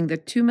I'm using the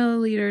 2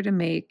 milliliter to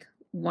make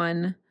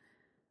one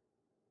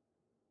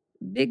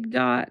big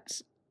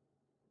dot.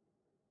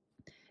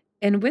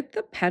 And with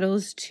the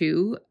petals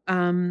too,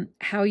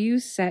 how you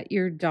set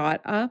your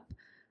dot up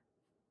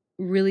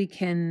really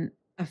can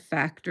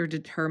affect or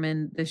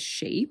determine the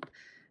shape.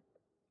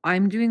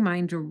 I'm doing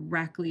mine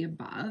directly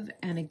above.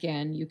 And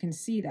again, you can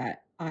see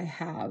that I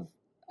have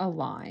a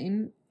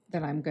line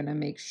that I'm going to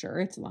make sure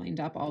it's lined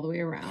up all the way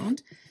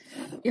around.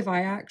 If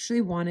I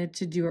actually wanted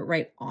to do it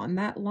right on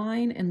that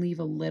line and leave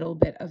a little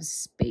bit of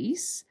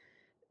space,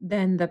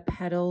 then the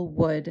petal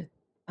would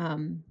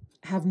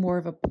have more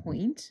of a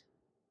point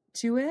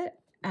to it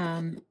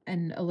and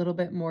a little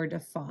bit more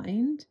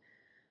defined.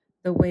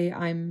 The way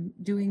I'm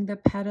doing the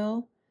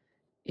petal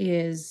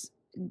is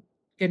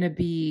going to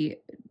be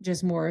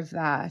just more of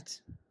that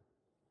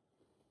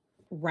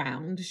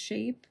round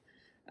shape,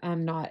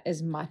 not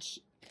as much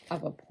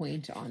of a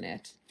point on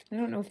it. I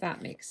don't know if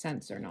that makes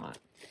sense or not.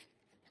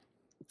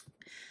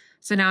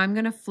 So now I'm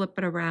going to flip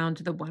it around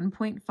to the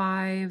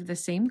 1.5, the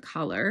same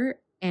color.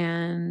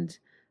 And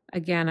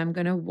again, I'm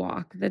going to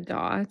walk the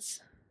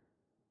dots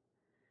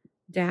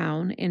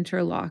down,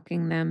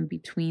 interlocking them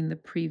between the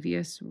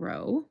previous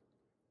row.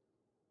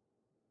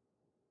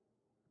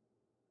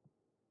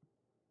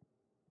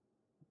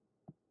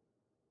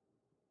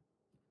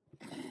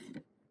 I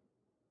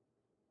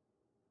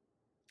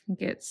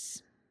think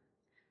it's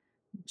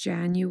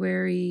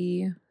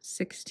January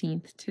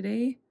 16th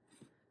today.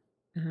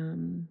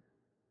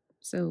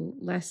 So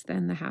less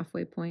than the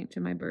halfway point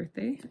to my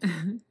birthday.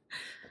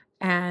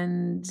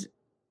 And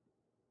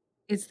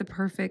it's the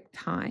perfect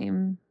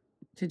time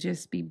to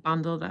just be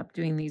bundled up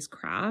doing these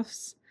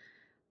crafts.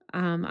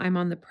 I'm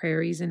on the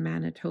prairies in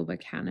Manitoba,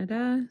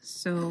 Canada.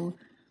 So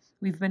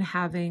we've been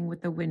having,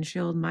 with the wind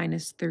chill,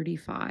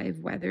 -35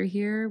 weather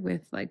here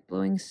with like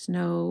blowing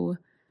snow,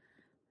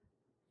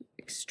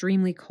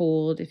 extremely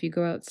cold. If you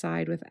go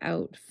outside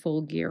without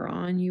full gear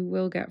on, you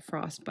will get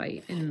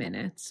frostbite in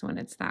minutes when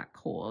it's that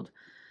cold.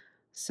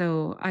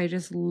 So I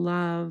just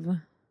love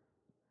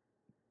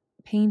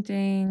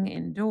painting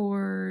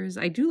indoors.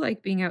 I do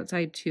like being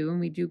outside too, and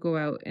we do go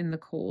out in the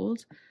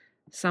cold.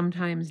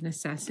 Sometimes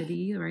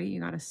necessity, right? You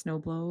got to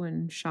snowblow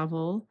and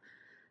shovel.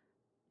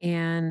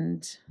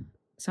 And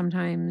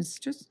sometimes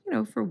just, you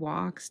know, for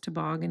walks,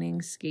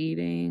 tobogganing,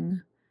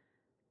 skating.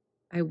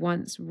 I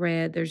once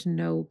read there's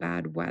no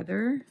bad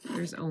weather,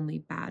 there's only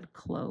bad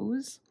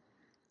clothes.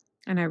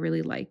 And I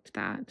really liked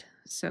that.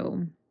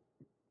 So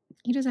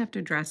you just have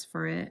to dress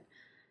for it.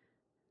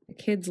 The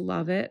kids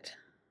love it.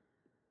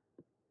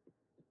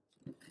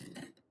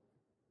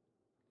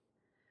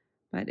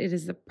 But it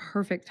is the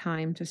perfect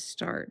time to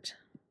start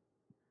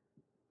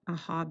a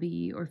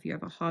hobby, or if you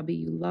have a hobby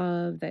you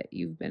love that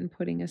you've been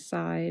putting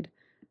aside.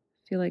 I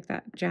feel like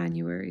that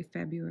January,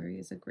 February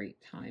is a great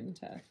time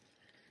to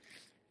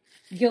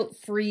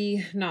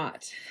guilt-free,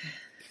 not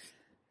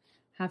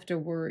have to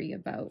worry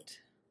about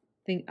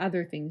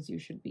other things you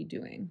should be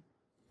doing.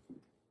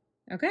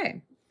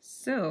 Okay,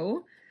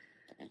 so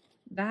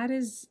that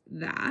is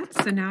that.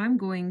 So now I'm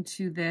going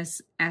to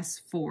this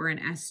S4 and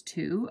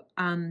S2.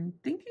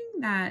 Thinking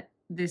that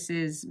this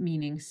is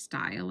meaning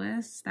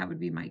stylus. That would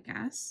be my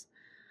guess.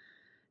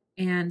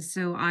 And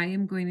so I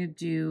am going to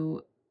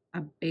do a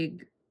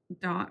big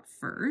dot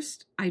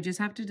first. I just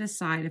have to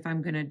decide if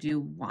I'm going to do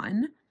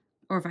one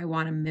or if I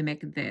want to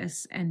mimic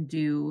this and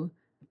do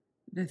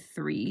the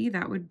 3.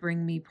 That would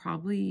bring me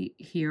probably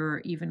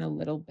here even a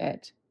little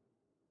bit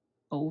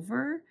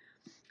over.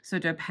 So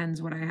it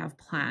depends what I have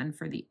planned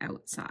for the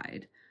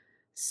outside.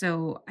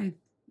 So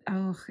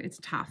it's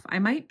tough. I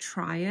might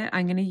try it.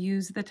 I'm going to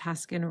use the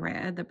Tuscan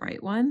red, the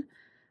bright one.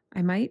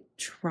 I might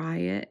try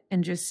it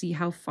and just see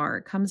how far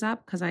it comes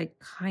up, because I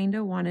kind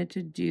of wanted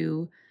to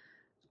do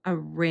a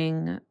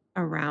ring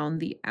around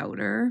the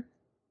outer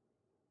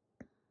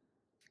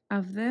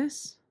of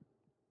this.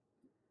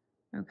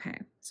 Okay,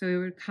 so it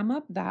would come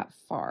up that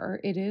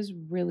far. It is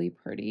really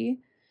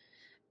pretty.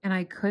 And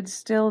I could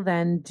still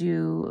then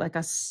do like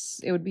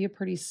it would be a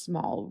pretty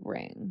small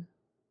ring,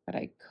 but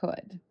I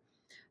could.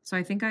 So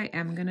I think I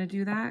am going to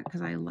do that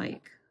because I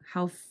like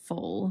how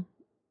full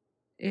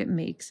it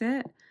makes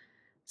it.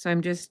 So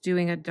I'm just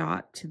doing a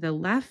dot to the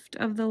left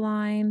of the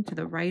line, to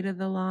the right of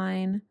the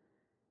line,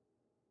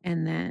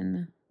 and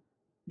then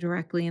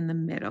directly in the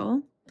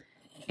middle.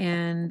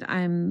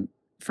 And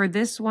for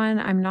this one,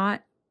 I'm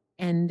not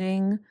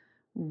ending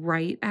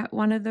right at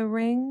one of the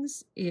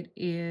rings. It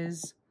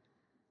is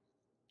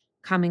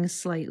coming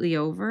slightly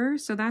over,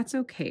 so that's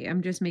okay.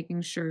 I'm just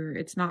making sure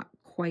it's not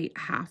quite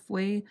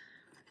halfway.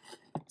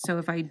 So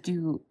if I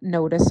do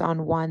notice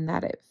on one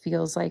that it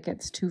feels like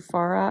it's too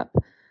far up,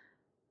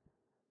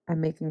 I'm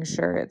making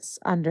sure it's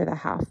under the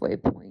halfway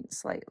point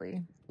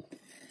slightly.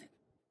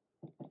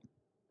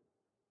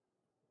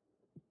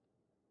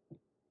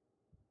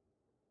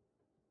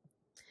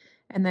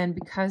 And then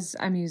because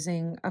I'm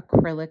using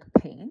acrylic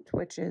paint,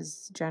 which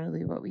is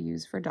generally what we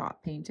use for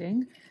dot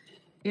painting,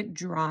 it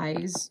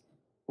dries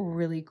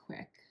really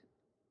quick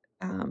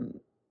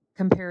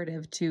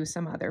comparative to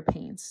some other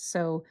paints.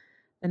 So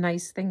the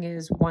nice thing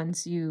is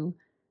once you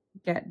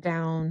get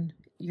down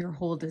your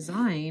whole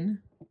design,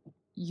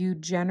 you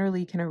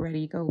generally can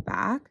already go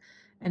back.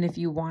 And if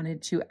you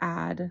wanted to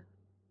add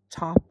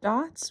top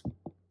dots,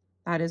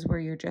 that is where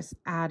you're just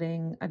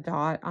adding a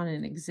dot on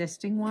an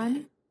existing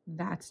one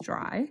that's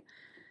dry.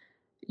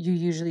 You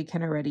usually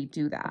can already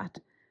do that.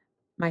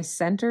 My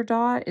center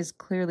dot is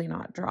clearly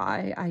not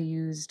dry. I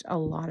used a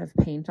lot of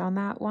paint on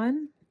that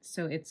one,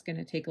 so it's going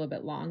to take a little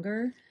bit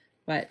longer.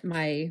 But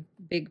my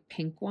big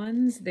pink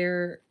ones,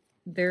 they're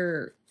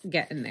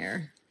getting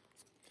there.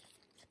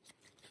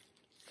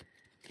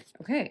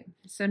 Okay,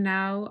 so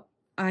now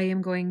I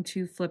am going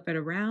to flip it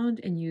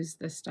around and use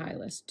the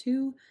stylus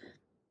 2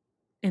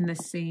 in the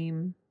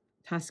same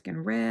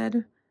Tuscan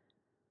red,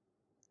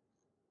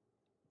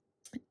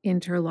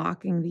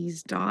 interlocking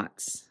these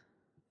dots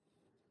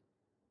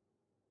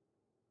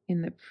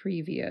in the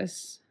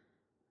previous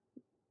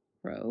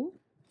row.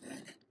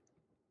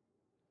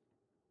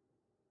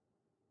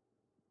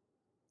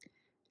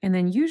 And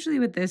then usually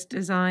with this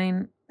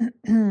design,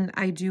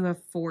 I do a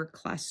 4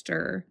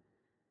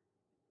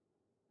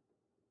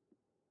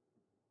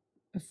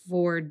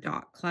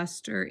 dot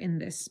cluster in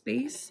this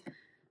space.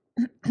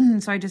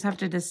 So I just have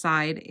to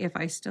decide if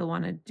I still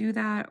want to do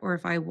that or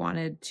if I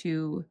wanted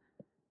to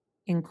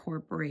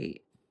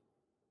incorporate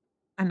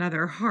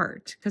another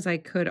heart, because I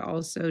could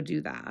also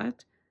do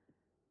that.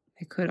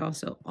 I could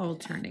also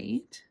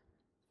alternate,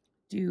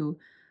 do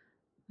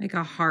like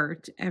a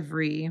heart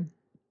every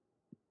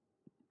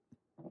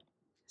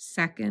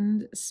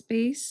second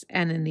space,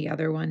 and in the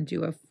other one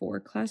do a 4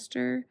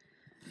 cluster.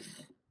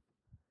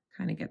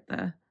 Kind of get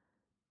the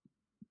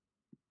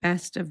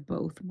best of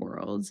both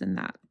worlds in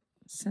that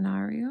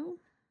scenario.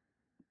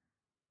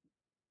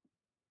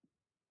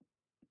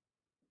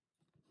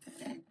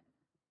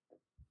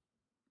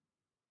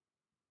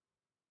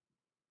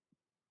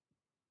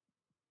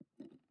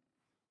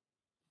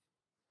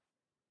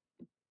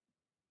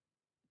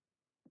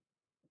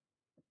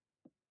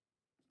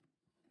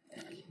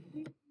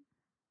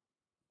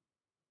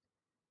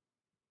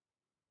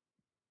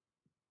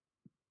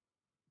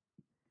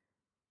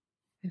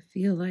 I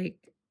feel like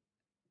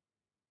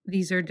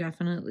these are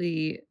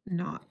definitely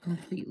not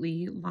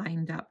completely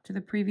lined up to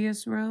the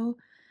previous row.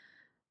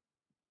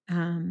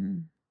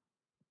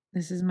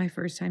 This is my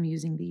first time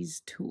using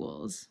these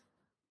tools.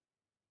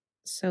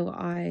 So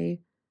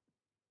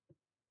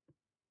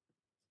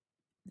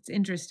it's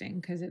interesting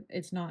because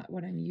it's not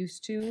what I'm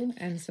used to.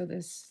 And so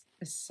this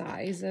the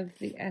size of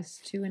the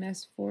S2 and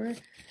S4.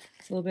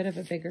 It's a little bit of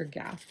a bigger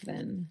gap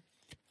than,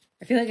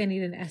 I feel like I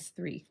need an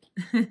S3.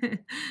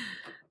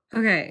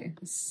 Okay,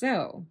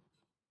 so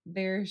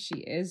there she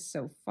is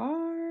so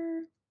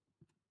far.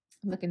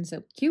 Looking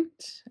so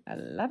cute. I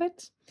love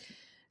it.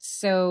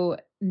 So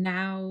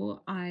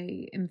now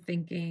I am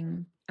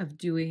thinking of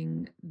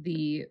doing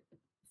the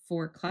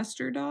 4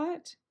 cluster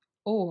dot,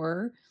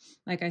 or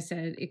like I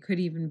said, it could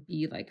even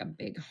be like a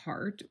big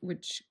heart,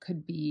 which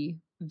could be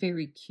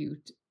very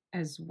cute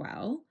as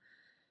well.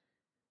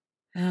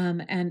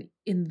 And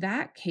in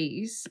that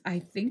case, I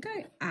think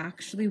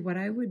what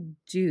I would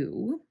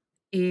do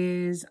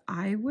is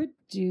I'm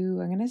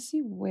going to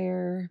see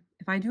where,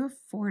 if I do a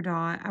 4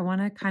 dot, I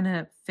want to kind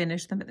of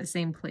finish them at the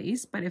same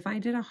place. But if I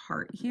did a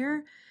heart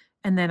here,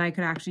 and then I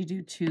could actually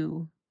do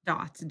 2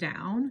 dots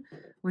down,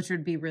 which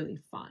would be really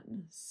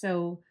fun.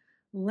 So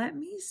let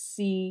me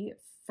see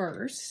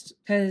first,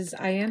 because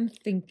I am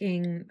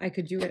thinking I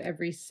could do it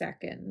every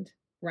second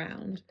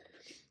round.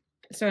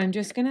 So I'm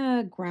just going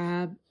to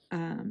grab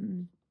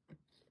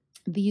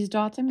these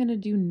dots I'm going to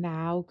do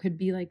now could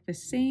be like the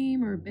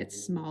same or a bit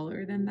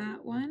smaller than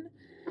that one.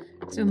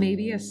 So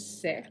maybe a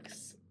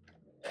 6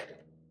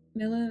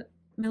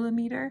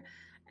 millimeter.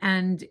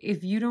 And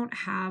if you don't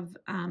have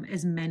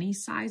as many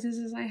sizes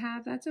as I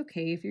have, that's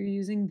okay. If you're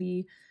using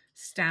the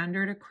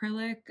standard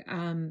acrylic,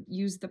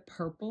 use the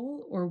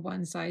purple or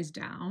 1 size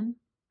down.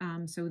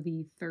 So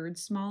the 3rd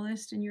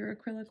smallest in your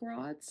acrylic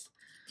rods.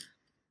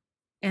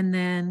 And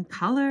then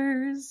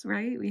colors,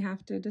 right? We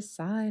have to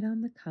decide on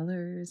the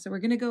colors. So we're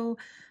going to go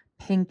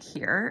pink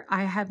here.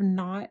 I have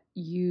not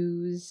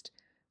used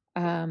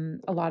a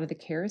lot of the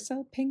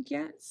carousel pink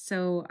yet.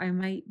 So I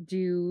might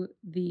do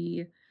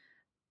the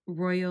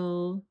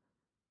royal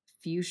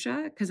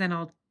fuchsia, because then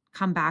I'll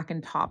come back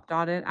and top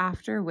dot it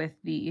after with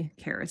the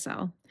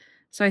carousel.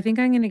 So I think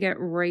I'm going to get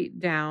right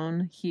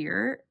down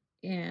here,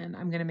 and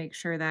I'm going to make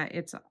sure that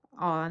it's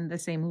on the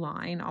same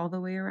line all the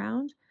way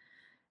around.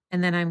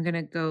 And then I'm going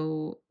to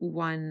go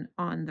 1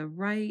 on the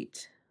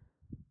right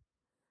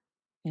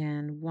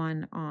and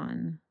 1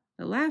 on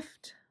the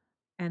left,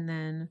 and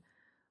then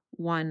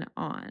 1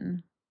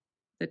 on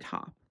the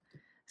top.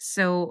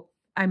 So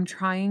I'm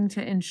trying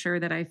to ensure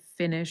that I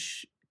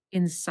finish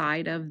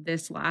inside of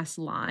this last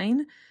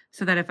line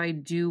so that if I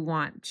do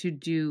want to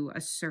do a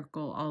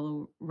circle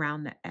all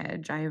around the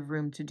edge, I have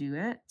room to do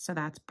it. So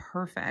that's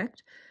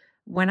perfect.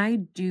 When I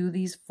do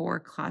these 4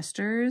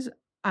 clusters,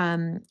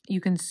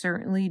 you can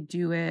certainly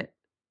do it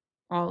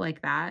all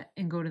like that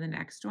and go to the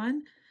next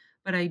one.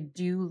 But I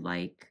do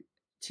like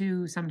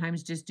to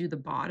sometimes just do the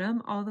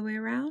bottom all the way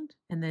around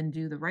and then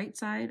do the right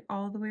side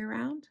all the way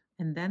around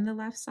and then the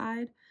left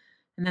side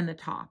and then the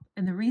top.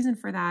 And the reason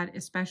for that,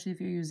 especially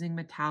if you're using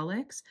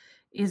metallics,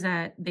 is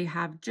that they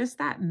have just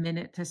that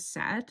minute to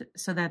set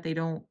so that they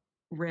don't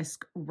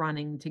risk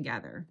running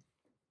together.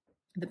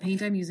 The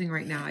paint I'm using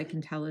right now, I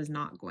can tell is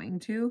not going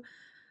to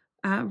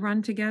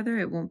run together.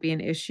 It won't be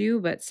an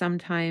issue, but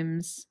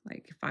sometimes,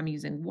 like if I'm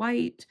using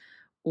white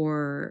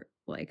or,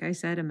 like I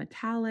said, a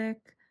metallic,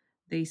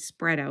 they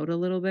spread out a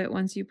little bit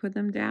once you put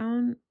them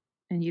down,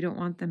 and you don't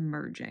want them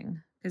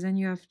merging because then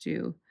you have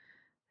to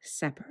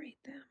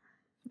separate them,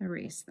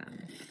 erase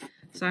them.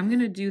 So I'm going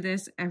to do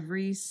this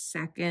every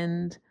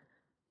second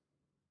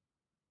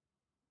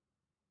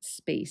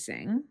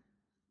spacing.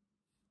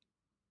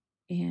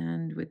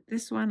 And with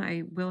this one,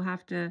 I will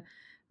have to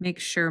make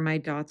sure my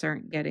dots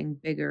aren't getting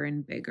bigger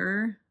and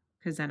bigger,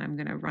 because then I'm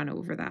going to run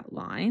over that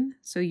line.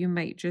 So you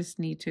might just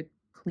need to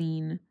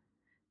clean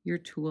your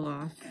tool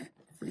off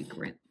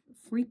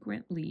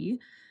frequently.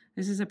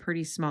 This is a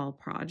pretty small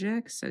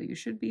project, so you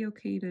should be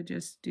okay to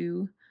just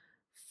do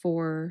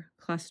 4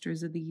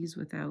 clusters of these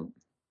without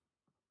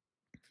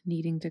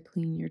needing to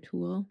clean your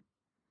tool.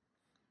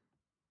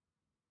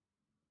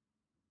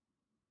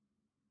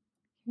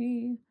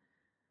 Okay,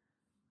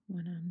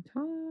 1 on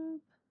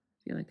top.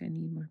 I feel like I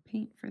need more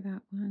paint for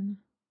that one.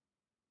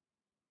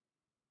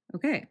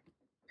 Okay,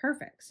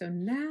 perfect. So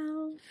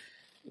now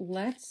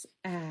let's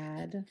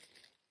add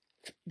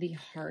the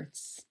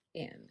hearts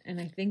in. And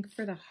I think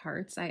for the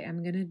hearts, I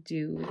am going to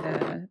do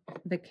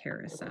the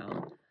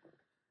carousel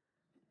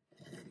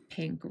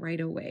pink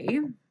right away.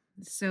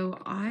 So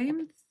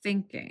I'm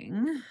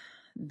thinking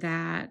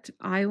that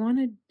I want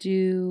to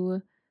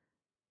do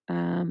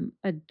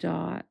a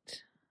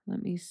dot.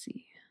 Let me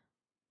see.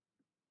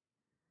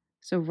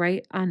 So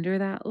right under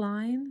that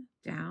line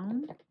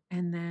down,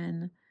 and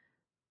then,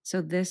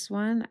 so this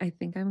one, I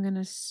think I'm going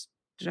to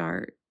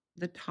start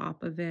the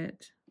top of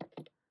it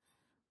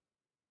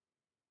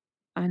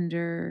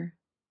under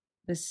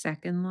the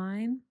second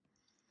line.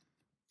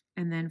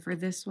 And then for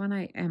this one,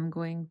 I am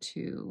going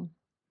to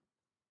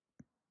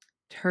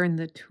turn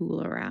the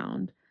tool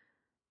around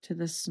to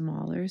the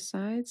smaller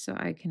side so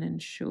I can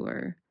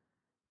ensure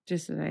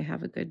just that I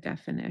have a good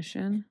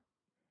definition.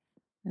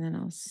 And then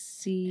I'll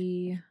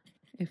see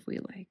if we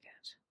like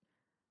it.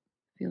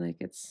 I feel like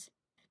it's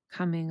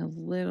coming a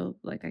little,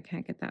 like I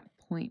can't get that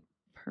point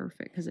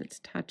perfect because it's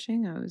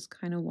touching. I was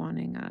kind of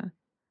wanting a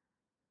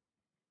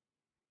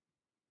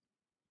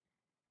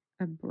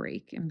a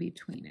break in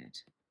between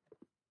it.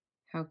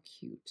 How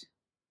cute.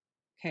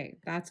 Okay,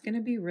 that's going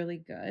to be really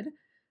good.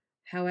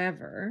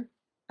 However,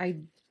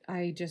 I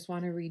just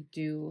want to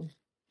redo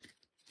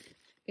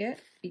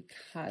it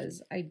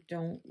because I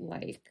don't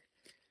like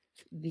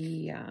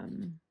the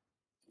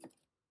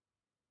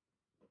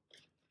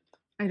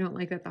I don't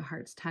like that the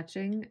heart's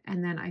touching,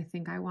 and then I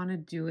think I want to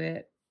do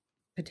it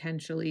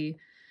potentially.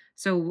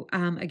 So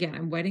again,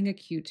 I'm wetting a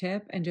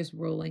Q-tip and just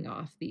rolling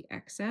off the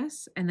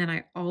excess, and then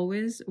I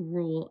always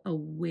roll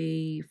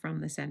away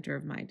from the center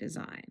of my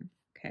design.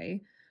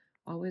 Okay,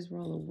 always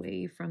roll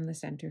away from the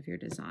center of your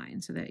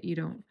design so that you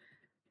don't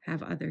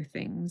have other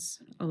things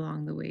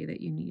along the way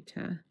that you need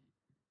to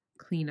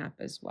clean up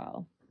as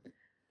well.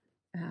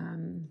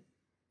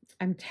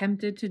 I'm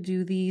tempted to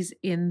do these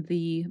in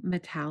the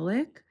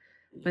metallic,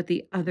 but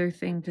the other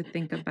thing to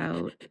think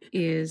about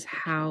is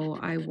how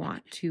I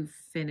want to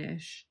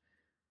finish.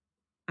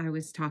 I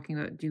was talking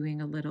about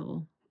doing a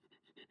little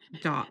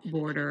dot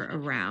border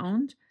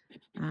around.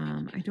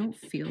 I don't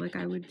feel like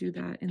I would do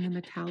that in the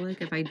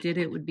metallic. If I did,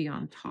 it would be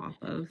on top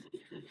of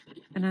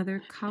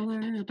another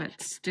color, but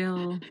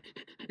still,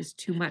 is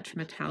too much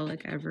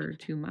metallic ever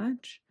too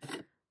much?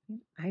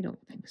 I don't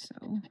think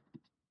so.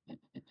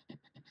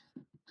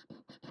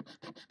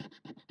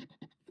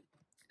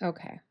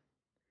 Okay.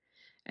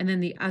 And then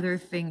the other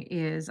thing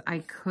is I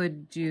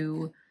could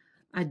do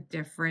a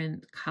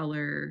different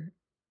color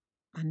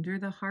under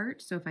the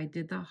heart. So if I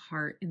did the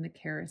heart in the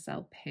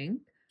carousel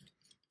pink,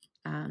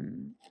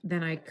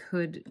 then I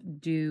could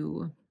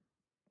do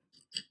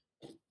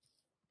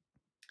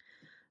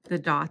the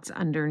dots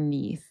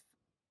underneath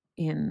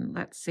in,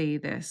 let's say,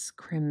 this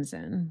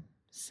crimson.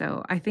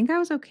 So I think I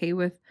was okay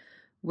with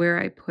where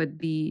I put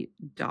the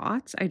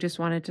dots. I just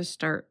wanted to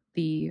start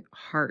the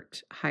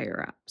heart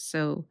higher up.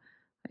 So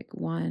like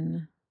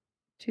 1,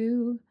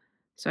 2.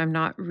 So I'm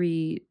not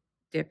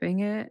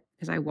re-dipping it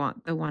because I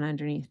want the one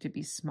underneath to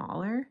be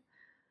smaller.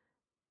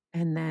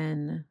 And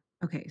then,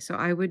 okay, so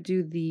I would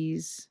do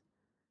these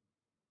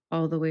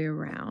all the way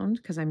around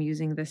because I'm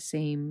using the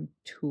same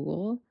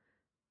tool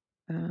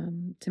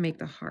to make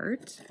the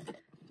heart.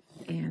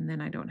 And then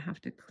I don't have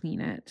to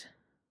clean it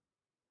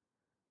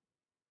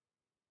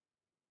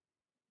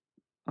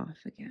off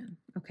again.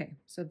 Okay,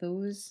 so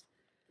those,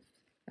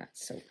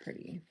 that's so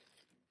pretty.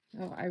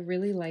 Oh, I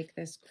really like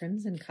this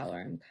crimson color.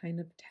 I'm kind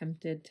of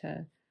tempted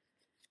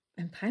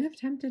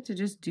to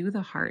just do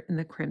the heart in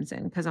the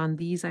crimson because on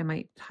these I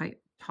might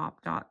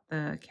top dot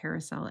the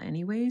carousel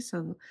anyway.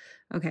 So,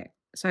 okay,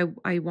 so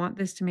I want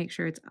this to make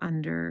sure it's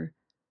under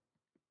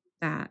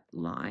that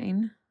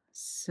line.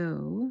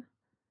 So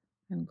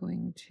I'm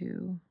going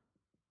to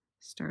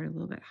start a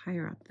little bit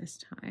higher up this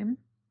time.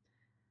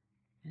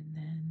 And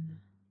then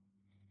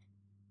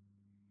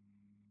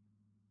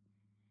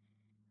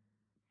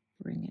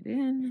bring it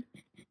in.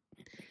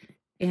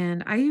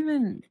 And I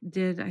even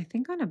did, I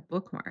think on a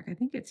bookmark, I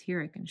think it's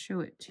here, I can show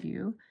it to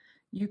you.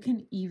 You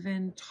can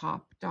even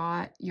top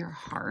dot your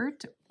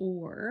heart,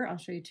 or I'll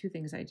show you two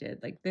things I did.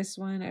 Like this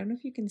one, I don't know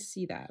if you can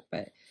see that,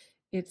 but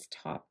it's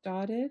top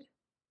dotted,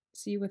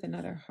 see, with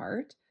another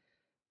heart.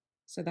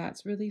 So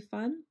that's really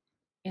fun.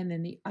 And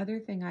then the other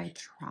thing I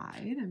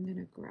tried, I'm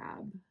gonna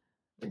grab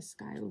this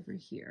guy over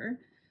here,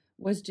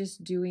 was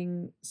just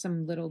doing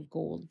some little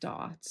gold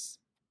dots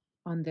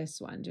on this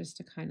one just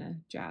to kind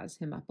of jazz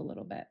him up a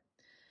little bit.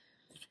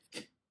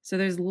 So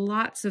there's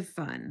lots of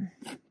fun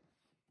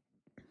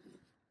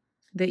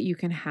that you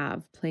can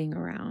have playing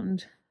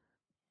around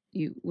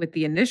with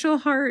the initial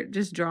heart,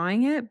 just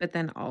drawing it, but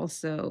then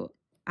also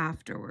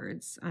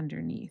afterwards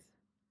underneath.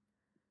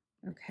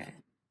 Okay.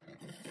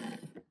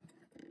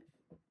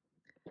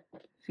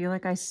 I feel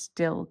like I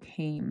still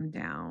came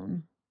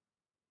down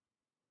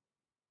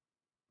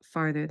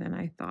farther than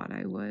I thought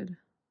I would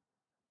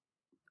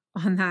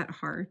on that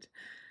heart.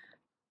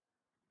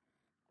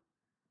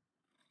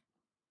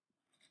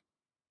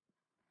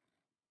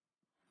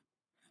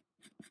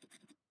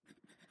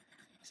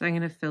 So I'm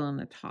going to fill in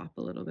the top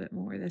a little bit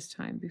more this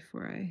time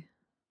before I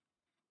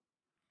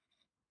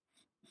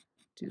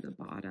do the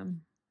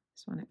bottom.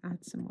 Just want to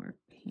add some more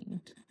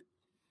paint.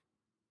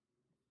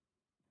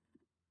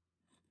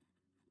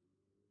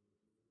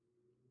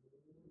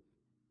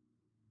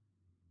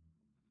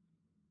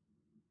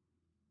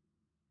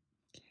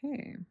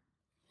 Okay,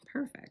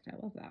 perfect. I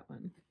love that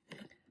one.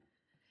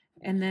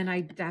 And then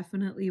I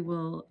definitely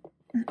will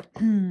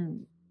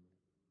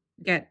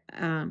get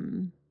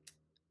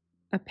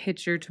a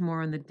picture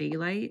tomorrow in the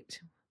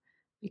daylight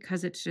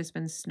because it's just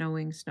been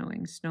snowing.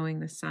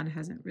 The sun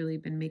hasn't really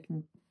been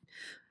making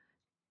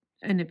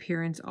an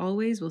appearance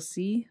always. We'll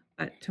see.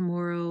 But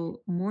tomorrow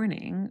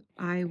morning,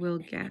 I will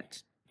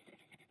get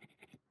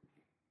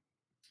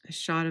a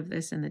shot of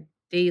this in the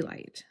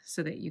daylight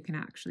so that you can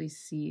actually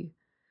see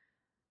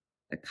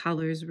the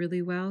colors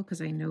really well,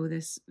 because I know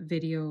this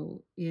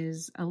video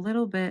is a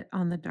little bit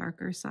on the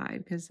darker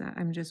side because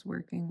I'm just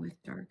working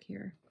with dark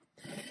here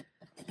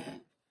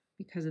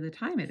because of the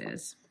time it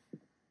is.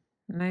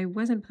 And I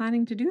wasn't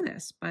planning to do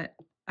this, but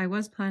I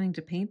was planning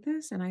to paint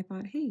this, and I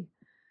thought, hey,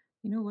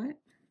 you know what?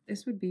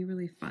 this would be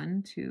really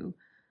fun to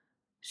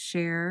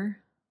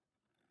share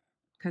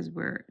because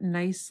we're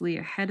nicely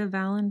ahead of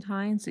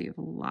Valentine, so you have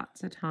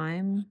lots of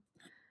time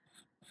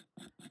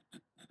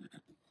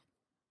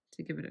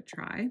to give it a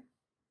try.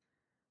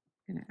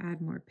 I'm gonna add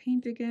more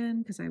paint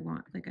again because I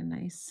want like a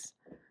nice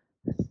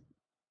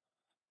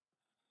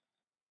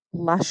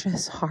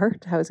luscious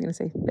heart. I was gonna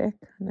say thick,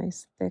 a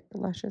nice thick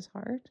luscious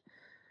heart.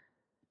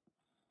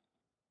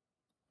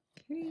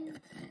 Okay.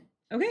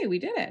 Okay, we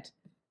did it.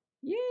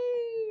 Yay!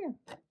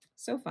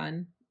 So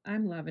fun.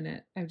 I'm loving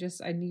it.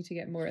 I need to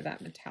get more of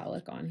that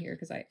metallic on here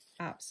because I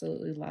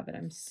absolutely love it.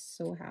 I'm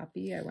so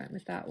happy I went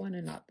with that one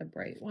and not the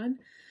bright one.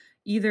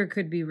 Either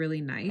could be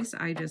really nice.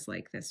 I just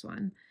like this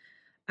one.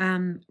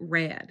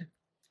 Red.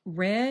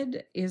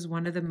 Red is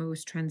one of the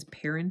most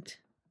transparent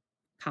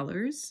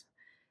colors.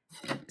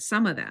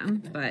 Some of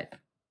them, but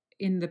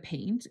in the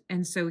paint.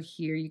 And so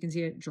here you can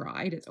see it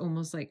dried. It's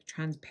almost like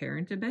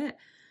transparent a bit.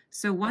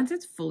 So once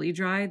it's fully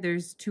dry,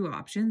 there's two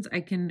options.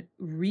 I can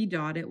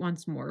redot it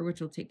once more, which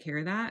will take care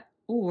of that.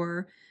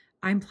 Or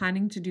I'm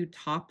planning to do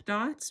top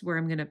dots where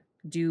I'm going to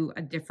do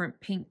a different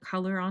paint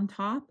color on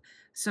top.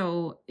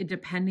 So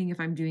depending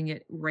if I'm doing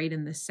it right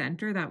in the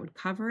center, that would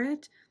cover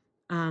it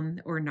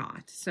or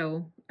not.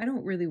 So I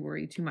don't really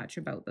worry too much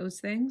about those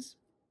things.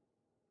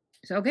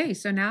 So, okay,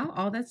 so now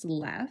all that's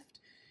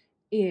left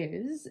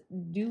is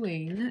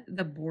doing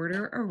the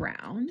border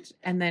around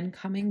and then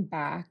coming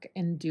back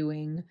and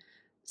doing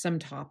some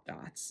top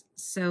dots.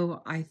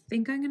 So I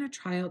think I'm going to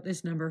try out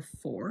this number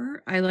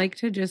 4. I like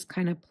to just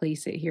kind of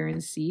place it here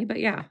and see, but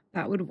yeah,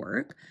 that would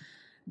work.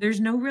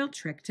 There's no real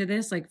trick to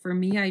this. Like for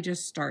me, I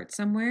just start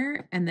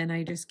somewhere and then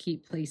I just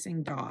keep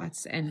placing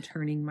dots and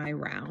turning my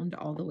round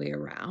all the way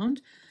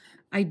around.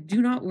 I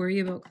do not worry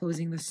about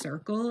closing the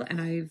circle,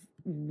 and I've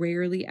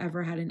rarely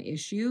ever had an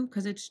issue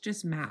because it's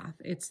just math.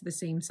 It's the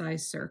same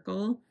size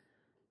circle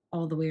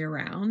all the way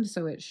around,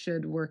 so it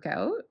should work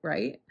out,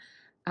 right?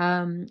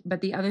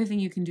 But the other thing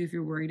you can do if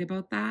you're worried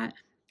about that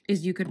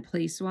is you could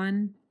place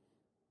one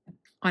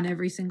on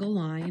every single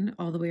line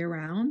all the way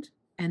around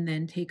and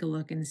then take a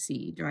look and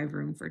see, do I have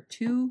room for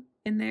 2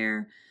 in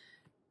there?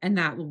 And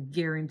that will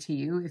guarantee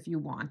you if you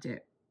want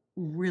it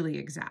really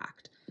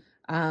exact.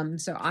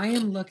 So I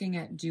am looking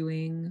at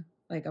doing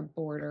like a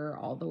border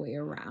all the way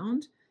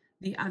around.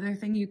 The other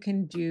thing you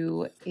can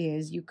do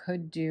is you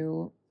could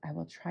do, I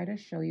will try to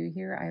show you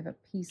here. I have a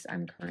piece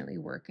I'm currently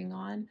working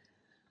on.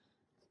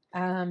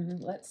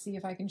 Let's see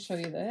if I can show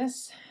you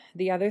this.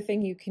 The other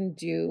thing you can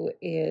do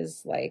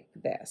is like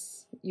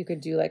this. You could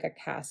do like a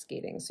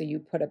cascading. So you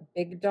put a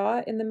big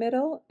dot in the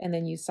middle and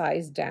then you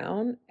size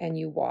down and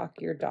you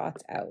walk your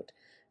dots out.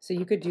 So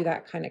you could do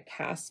that kind of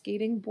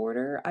cascading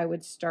border. I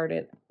would start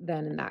it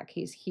then in that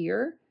case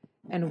here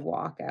and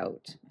walk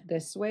out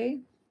this way.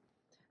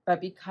 But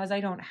because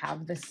I don't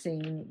have the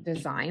same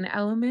design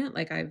element,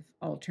 like I've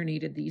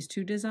alternated these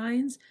two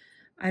designs,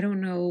 I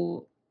don't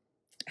know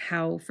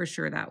how for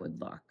sure that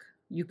would look.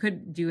 You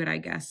could do it, I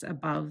guess,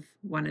 above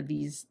one of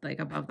these, like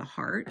above the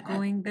heart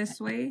going this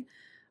way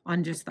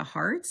on just the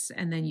hearts.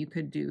 And then you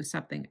could do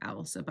something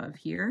else above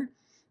here.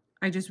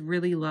 I just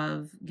really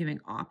love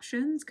giving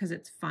options because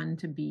it's fun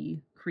to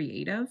be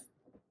creative.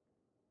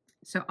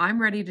 So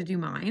I'm ready to do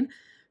mine.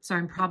 So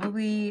I'm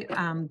probably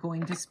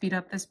going to speed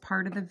up this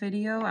part of the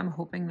video. I'm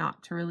hoping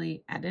not to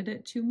really edit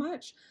it too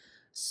much.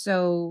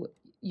 So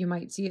you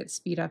might see it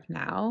speed up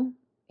now.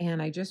 And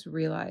I just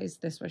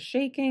realized this was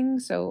shaking.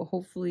 So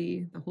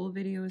hopefully the whole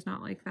video is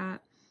not like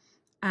that.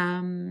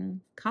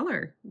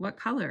 Color, what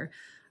color?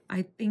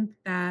 I think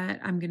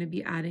that I'm going to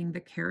be adding the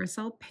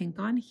carousel pink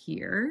on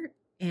here.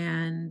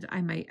 And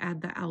I might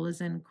add the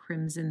alizarin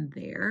crimson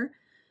there.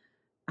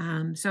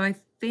 So I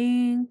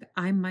think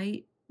I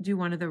might do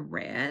one of the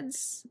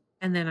reds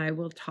and then I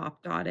will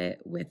top dot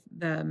it with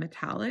the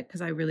metallic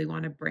because I really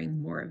want to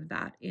bring more of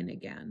that in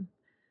again.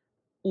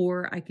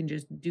 Or I can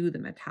just do the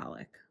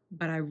metallic,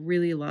 but I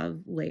really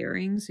love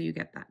layering so you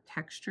get that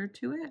texture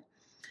to it.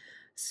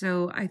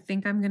 So I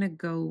think I'm going to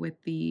go with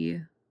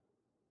the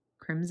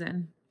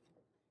crimson.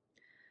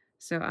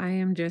 So I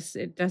am just,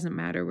 it doesn't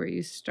matter where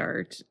you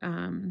start.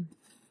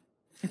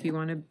 If you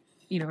want to,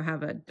 you know,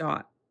 have a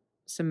dot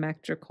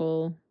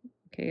symmetrical,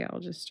 okay, I'll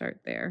just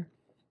start there.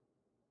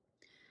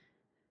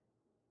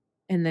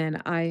 And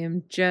then I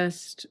am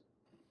just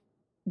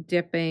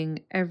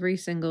dipping every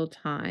single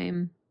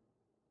time.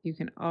 You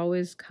can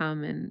always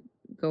come and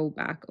go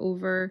back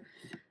over.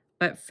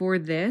 But for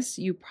this,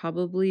 you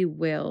probably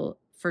will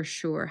for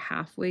sure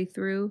halfway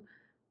through,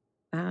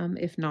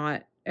 if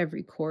not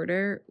every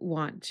quarter,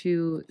 want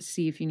to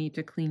see if you need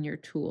to clean your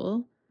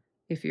tool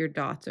if your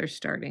dots are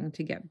starting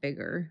to get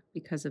bigger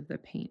because of the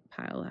paint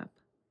pile up.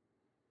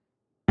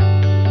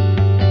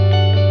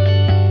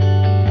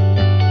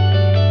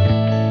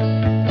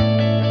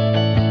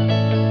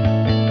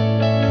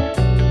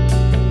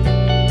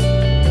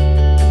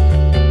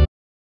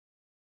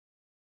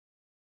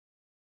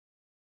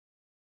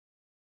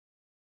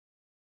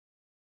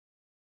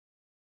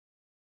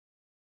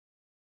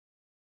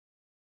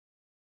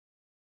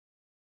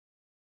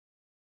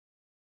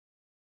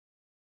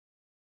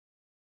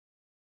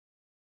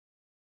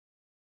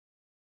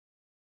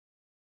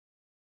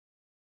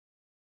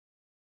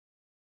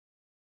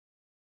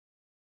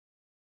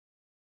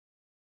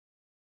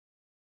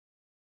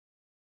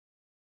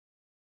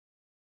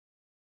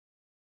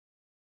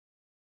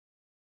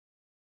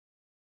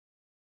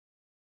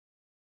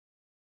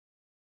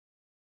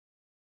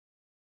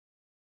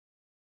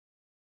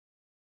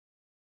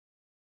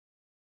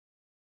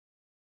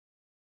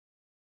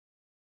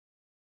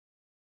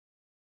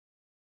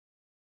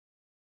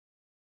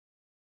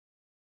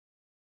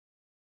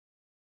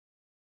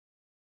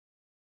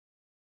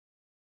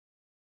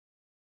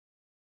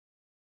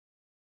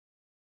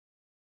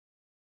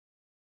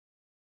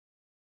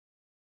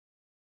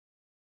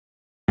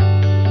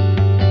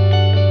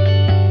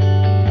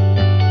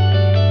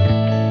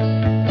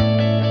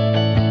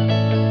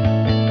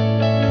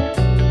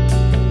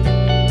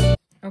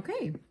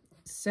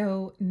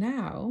 So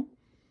now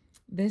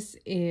this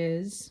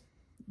is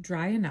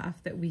dry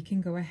enough that we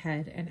can go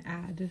ahead and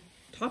add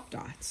top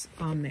dots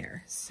on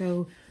there.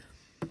 So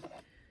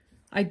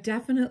I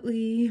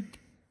definitely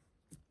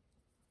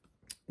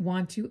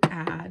want to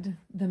add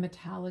the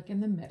metallic in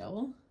the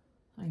middle.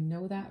 I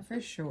know that for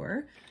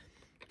sure.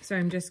 So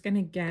I'm just going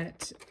to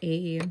get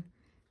a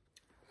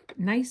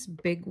nice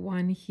big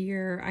one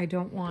here. I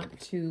don't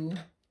want to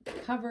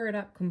cover it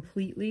up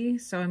completely,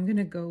 so I'm going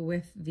to go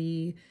with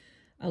the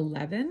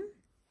 11,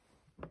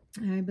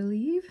 I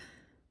believe.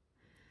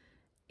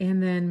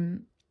 And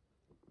then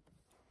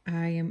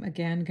I am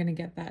again going to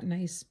get that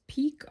nice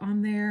peak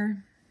on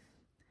there.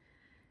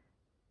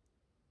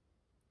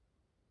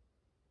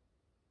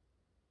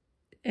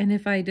 And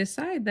if I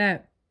decide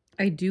that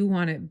I do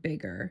want it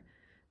bigger,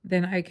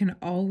 then I can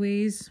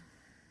always,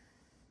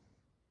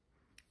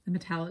 the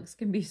metallics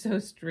can be so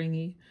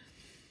stringy.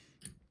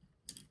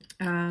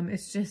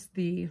 It's just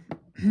the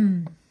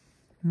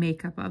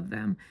makeup of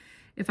them.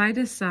 If I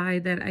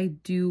decide that I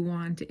do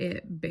want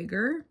it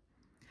bigger,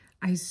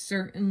 I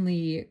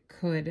certainly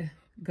could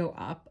go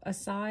up a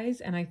size,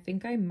 and I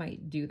think I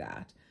might do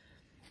that.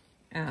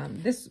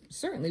 This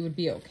certainly would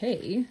be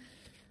okay,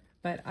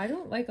 but I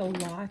don't like a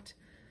lot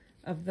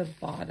of the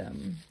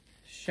bottom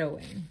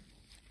showing.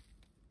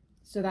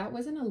 So that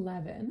was an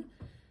 11.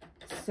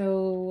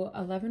 So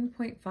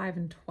 11.5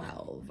 and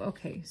 12.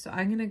 Okay, so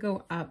I'm going to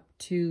go up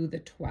to the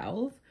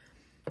 12.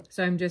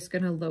 So I'm just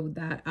going to load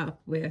that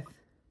up with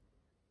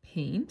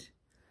paint.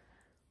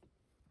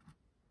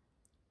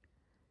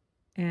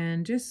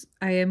 And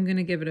I am going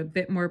to give it a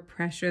bit more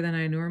pressure than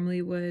I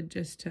normally would,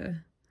 just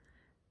to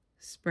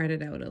spread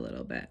it out a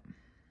little bit.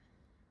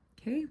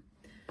 Okay,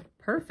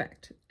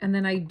 perfect. And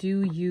then I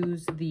do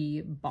use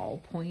the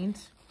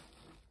ballpoint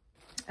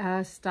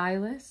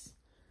stylus.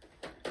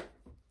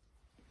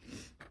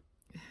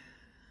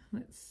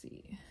 Let's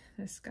see,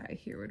 this guy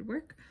here would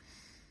work.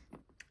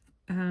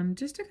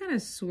 Just to kind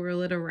of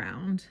swirl it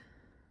around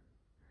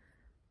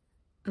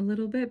a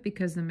little bit,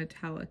 because the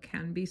metallic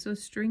can be so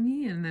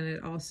stringy, and then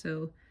it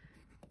also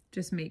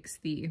just makes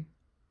the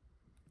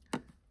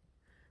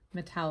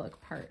metallic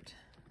part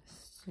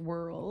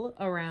swirl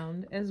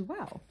around as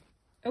well.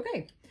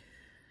 Okay,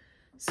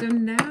 so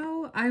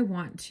now I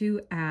want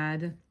to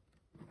add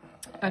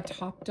a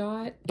top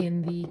dot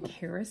in the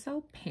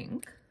carousel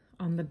pink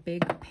on the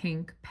big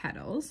pink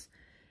petals.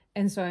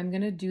 And so I'm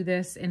going to do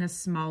this in a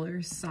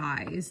smaller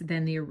size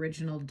than the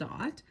original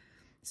dot.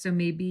 So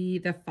maybe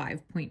the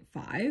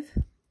 5.5.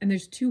 And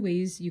there's two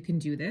ways you can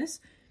do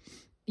this.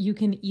 You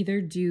can either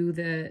do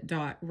the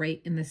dot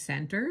right in the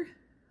center,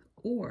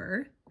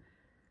 or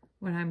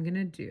what I'm going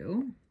to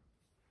do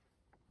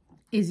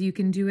is you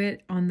can do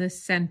it on the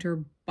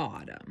center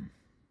bottom.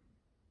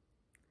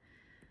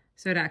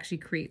 So it actually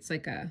creates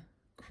like a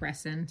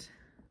crescent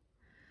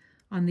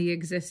on the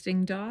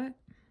existing dot.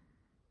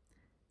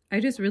 I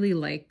just really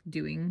like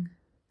doing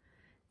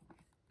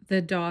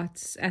the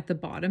dots at the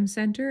bottom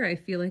center. I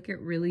feel like it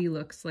really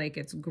looks like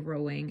it's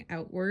growing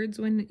outwards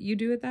when you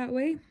do it that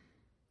way.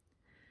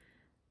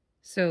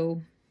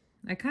 So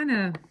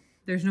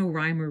there's no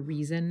rhyme or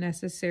reason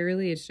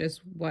necessarily. It's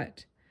just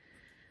what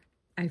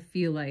I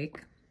feel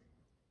like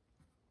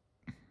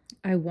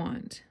I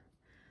want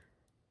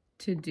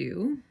to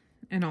do.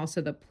 And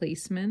also the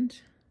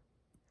placement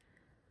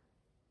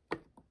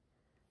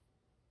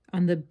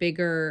on the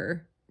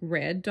bigger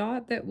red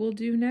dot that we'll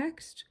do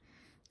next.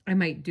 I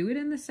might do it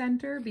in the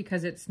center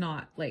because it's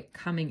not like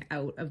coming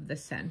out of the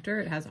center.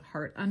 It has a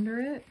heart under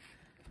it.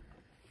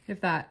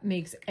 If that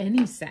makes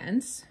any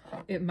sense,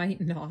 it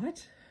might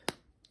not.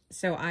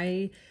 So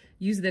I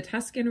use the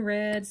Tuscan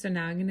red. So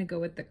now I'm going to go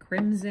with the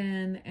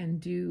crimson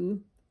and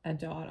do a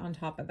dot on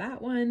top of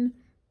that one.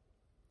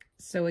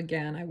 So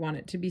again, I want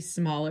it to be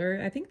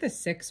smaller. I think the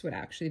 6 would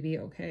actually be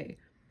okay.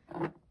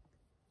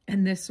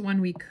 And this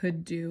one we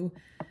could do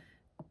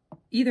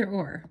either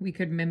or. We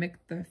could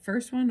mimic the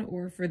first one,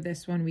 or for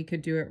this one, we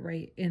could do it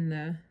right in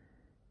the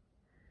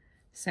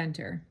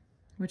center,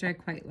 which I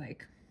quite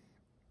like.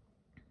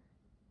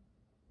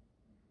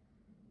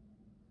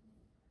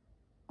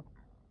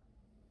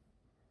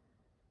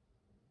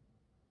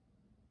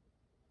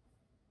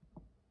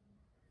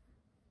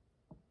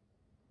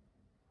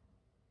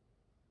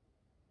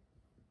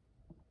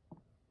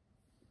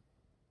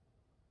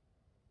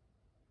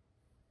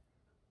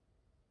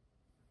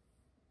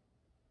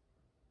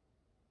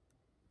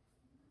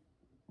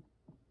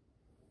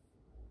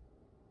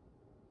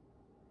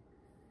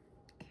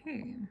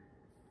 Okay,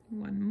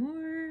 one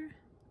more.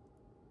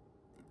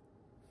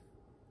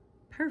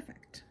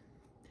 Perfect.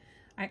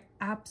 I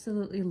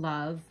absolutely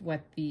love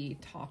what the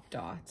top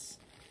dots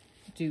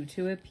do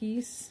to a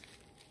piece.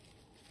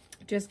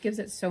 It just gives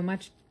it so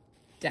much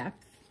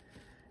depth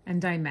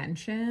and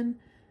dimension.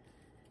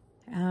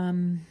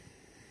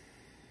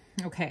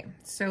 Okay,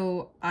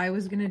 so I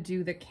was gonna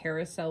do the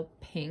carousel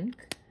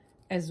pink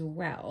as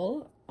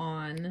well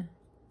on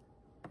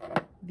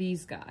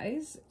these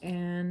guys,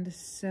 and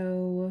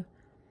so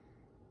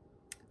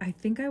I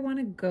think I want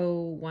to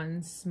go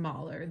one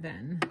smaller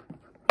than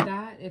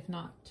that, if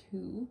not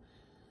two.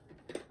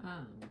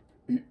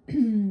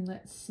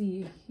 Let's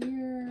see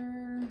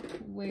here.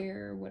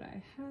 Where would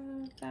I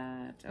have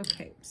that?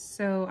 Okay,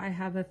 so I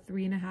have a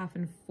 3.5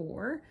 and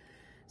 4.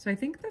 So I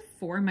think the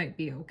 4 might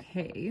be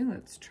okay.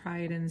 Let's try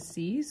it and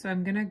see. So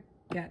I'm gonna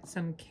get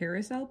some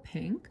carousel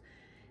pink.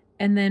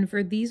 And then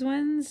for these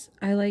ones,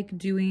 I like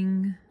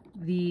doing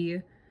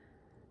the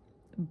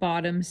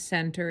bottom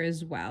center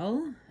as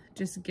well.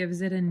 Just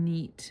gives it a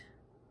neat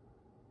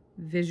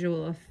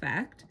visual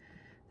effect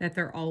that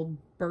they're all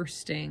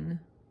bursting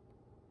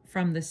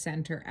from the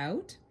center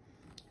out.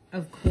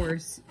 Of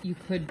course, you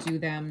could do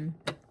them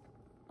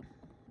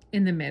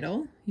in the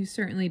middle. You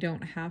certainly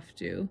don't have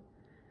to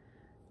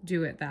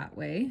do it that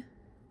way.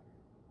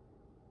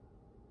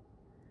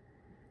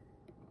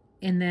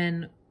 And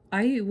then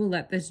I will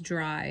let this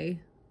dry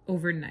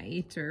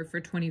overnight or for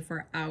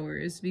 24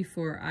 hours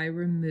before I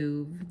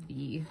remove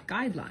the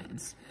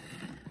guidelines.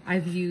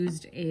 I've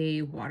used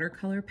a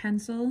watercolor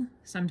pencil.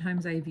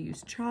 Sometimes I've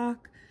used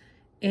chalk.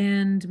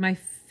 And my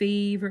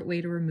favorite way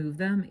to remove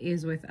them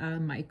is with a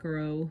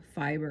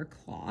microfiber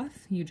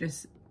cloth. You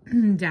just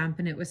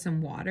dampen it with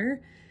some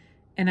water.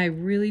 And I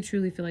really,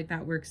 truly feel like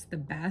that works the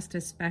best,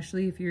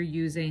 especially if you're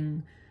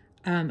using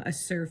a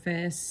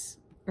surface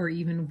or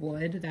even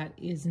wood that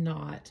is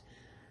not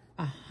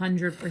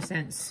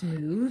 100%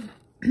 smooth.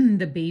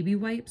 The baby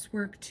wipes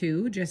work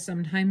too. Just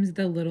sometimes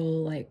the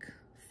little like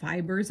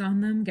fibers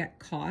on them get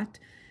caught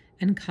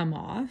and come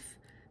off.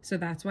 So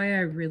that's why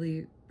I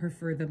really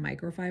prefer the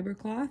microfiber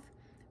cloth,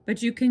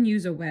 but you can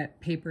use a wet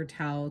paper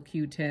towel,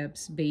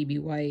 Q-tips, baby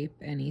wipe,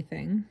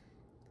 anything.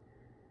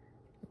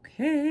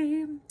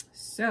 Okay,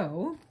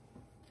 so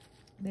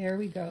there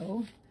we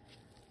go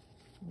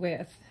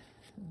with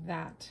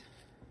that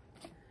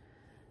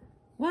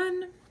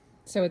one.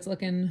 So it's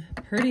looking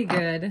pretty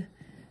good.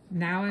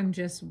 Now I'm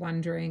just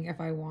wondering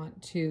if I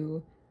want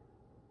to,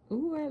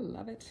 ooh, I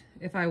love it.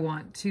 If I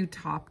want to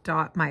top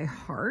dot my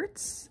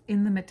hearts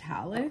in the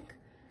metallic,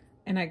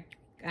 and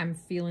I'm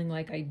feeling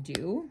like I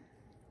do.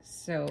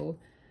 So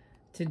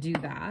to do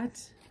that,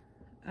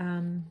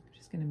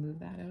 just gonna move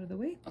that out of the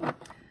way.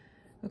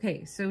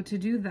 Okay, so to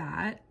do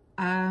that,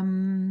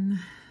 again,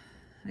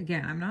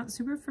 I'm not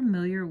super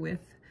familiar with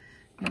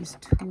these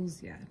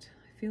tools yet.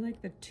 I feel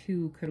like the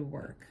 2 could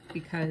work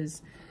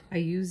because I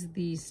used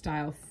the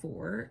style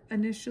 4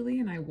 initially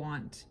and I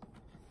want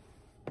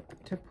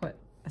to put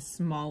a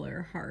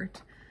smaller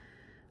heart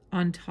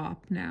on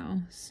top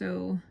now.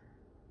 So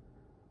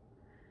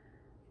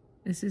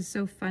this is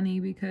so funny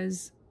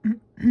because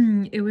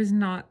it was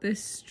not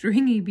this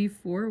stringy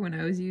before when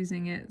I was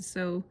using it.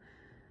 So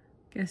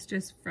I guess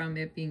just from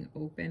it being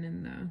open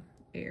in the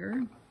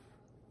air,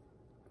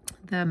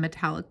 the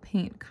metallic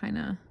paint kind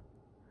of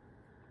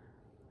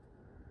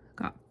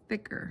got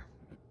thicker.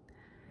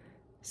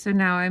 So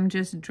now I'm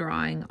just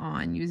drawing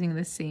on using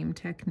the same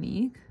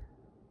technique.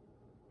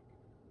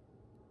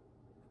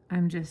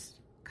 I'm just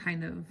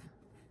kind of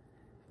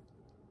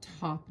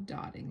top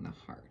dotting the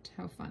heart.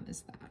 How fun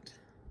is that?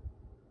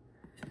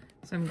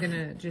 So I'm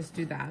gonna just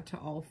do that to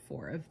all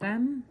 4 of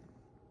them.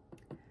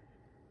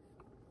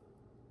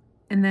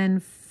 And then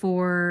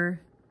for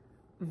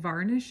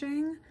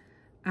varnishing,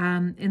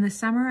 in the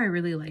summer, I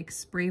really like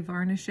spray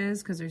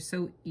varnishes because they're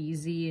so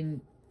easy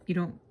and you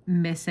don't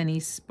miss any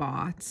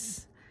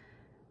spots.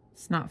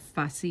 It's not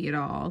fussy at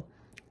all.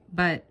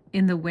 But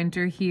in the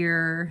winter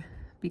here,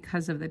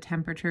 because of the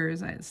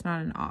temperatures, it's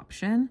not an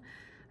option.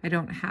 I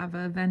don't have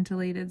a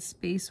ventilated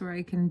space where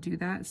I can do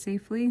that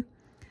safely.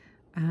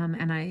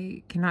 And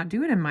I cannot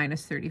do it in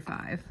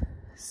 -35.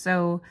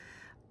 So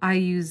I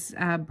use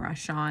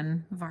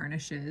brush-on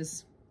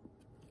varnishes.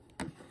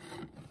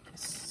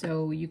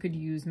 So you could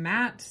use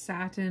matte,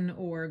 satin,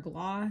 or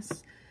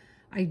gloss.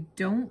 I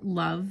don't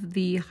love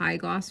the high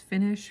gloss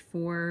finish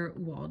for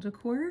wall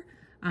decor,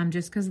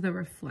 just because of the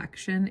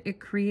reflection it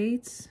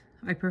creates.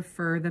 I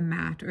prefer the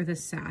matte or the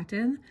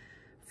satin.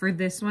 For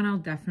this one, I'll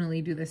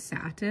definitely do the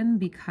satin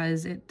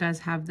because it does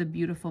have the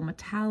beautiful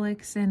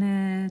metallics in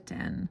it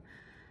and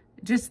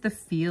just the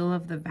feel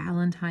of the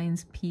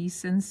Valentine's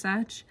piece and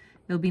such.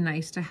 It'll be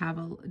nice to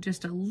have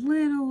just a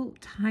little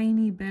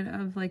tiny bit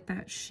of like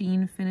that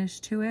sheen finish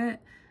to it.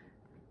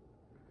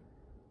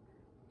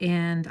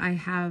 And I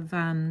have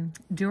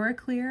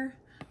Duraclear,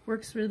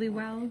 works really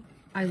well.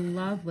 I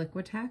love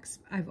Liquitex.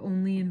 I've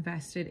only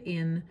invested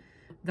in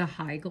the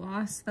high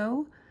gloss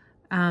though,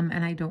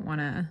 and I don't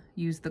want to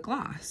use the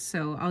gloss.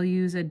 So I'll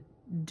use a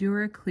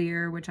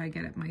Duraclear, which I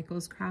get at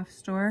Michael's craft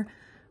store,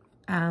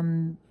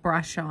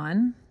 brush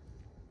on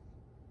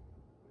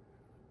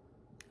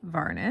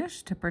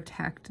varnish to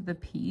protect the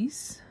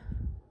piece.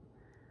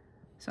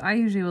 So I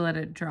usually will let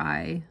it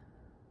dry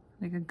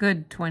like a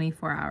good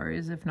 24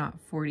 hours, if not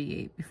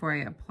 48, before I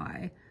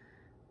apply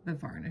the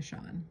varnish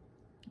on.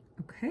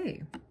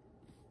 Okay,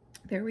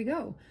 there we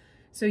go.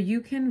 So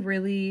you can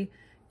really,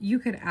 you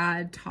could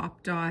add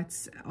top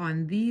dots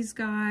on these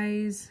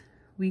guys.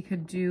 We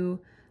could do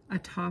a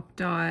top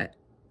dot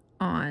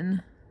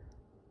on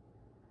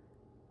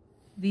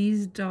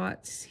these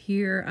dots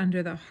here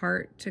under the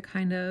heart to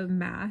kind of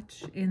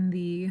match in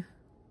the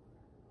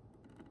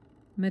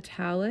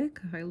metallic.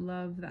 I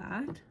love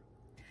that.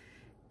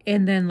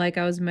 And then, like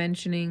I was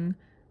mentioning,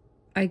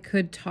 I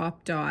could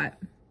top dot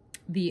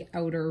the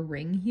outer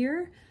ring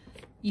here,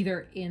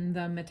 either in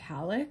the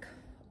metallic,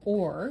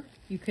 or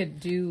you could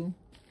do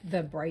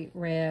the bright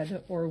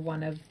red or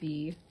one of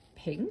the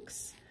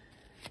pinks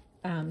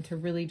to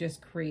really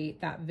just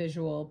create that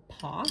visual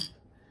pop.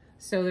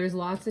 So there's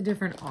lots of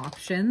different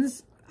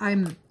options.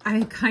 I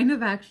kind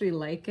of actually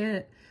like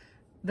it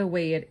the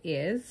way it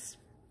is.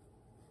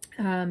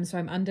 So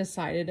I'm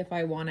undecided if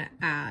I want to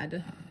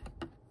add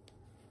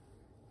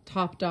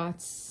top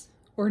dots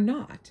or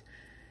not.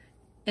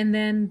 And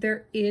then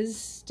there is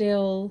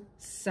still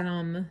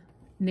some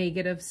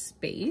negative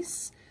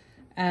space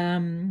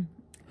in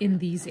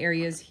these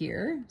areas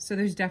here. So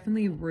there's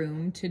definitely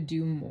room to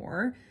do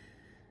more.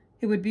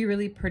 It would be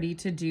really pretty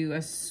to do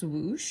a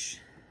swoosh,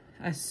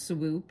 a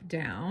swoop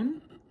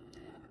down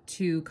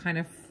to kind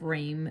of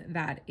frame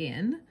that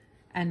in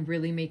and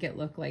really make it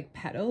look like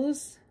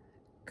petals.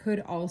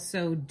 Could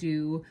also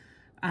do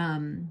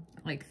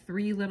like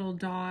 3 little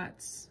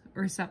dots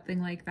or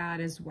something like that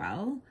as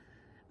well.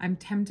 I'm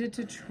tempted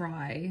to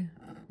try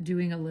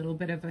doing a little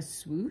bit of a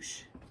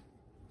swoosh.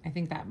 I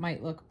think that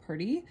might look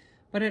pretty,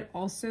 but it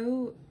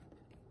also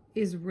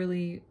is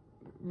really,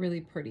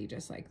 really pretty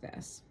just like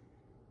this.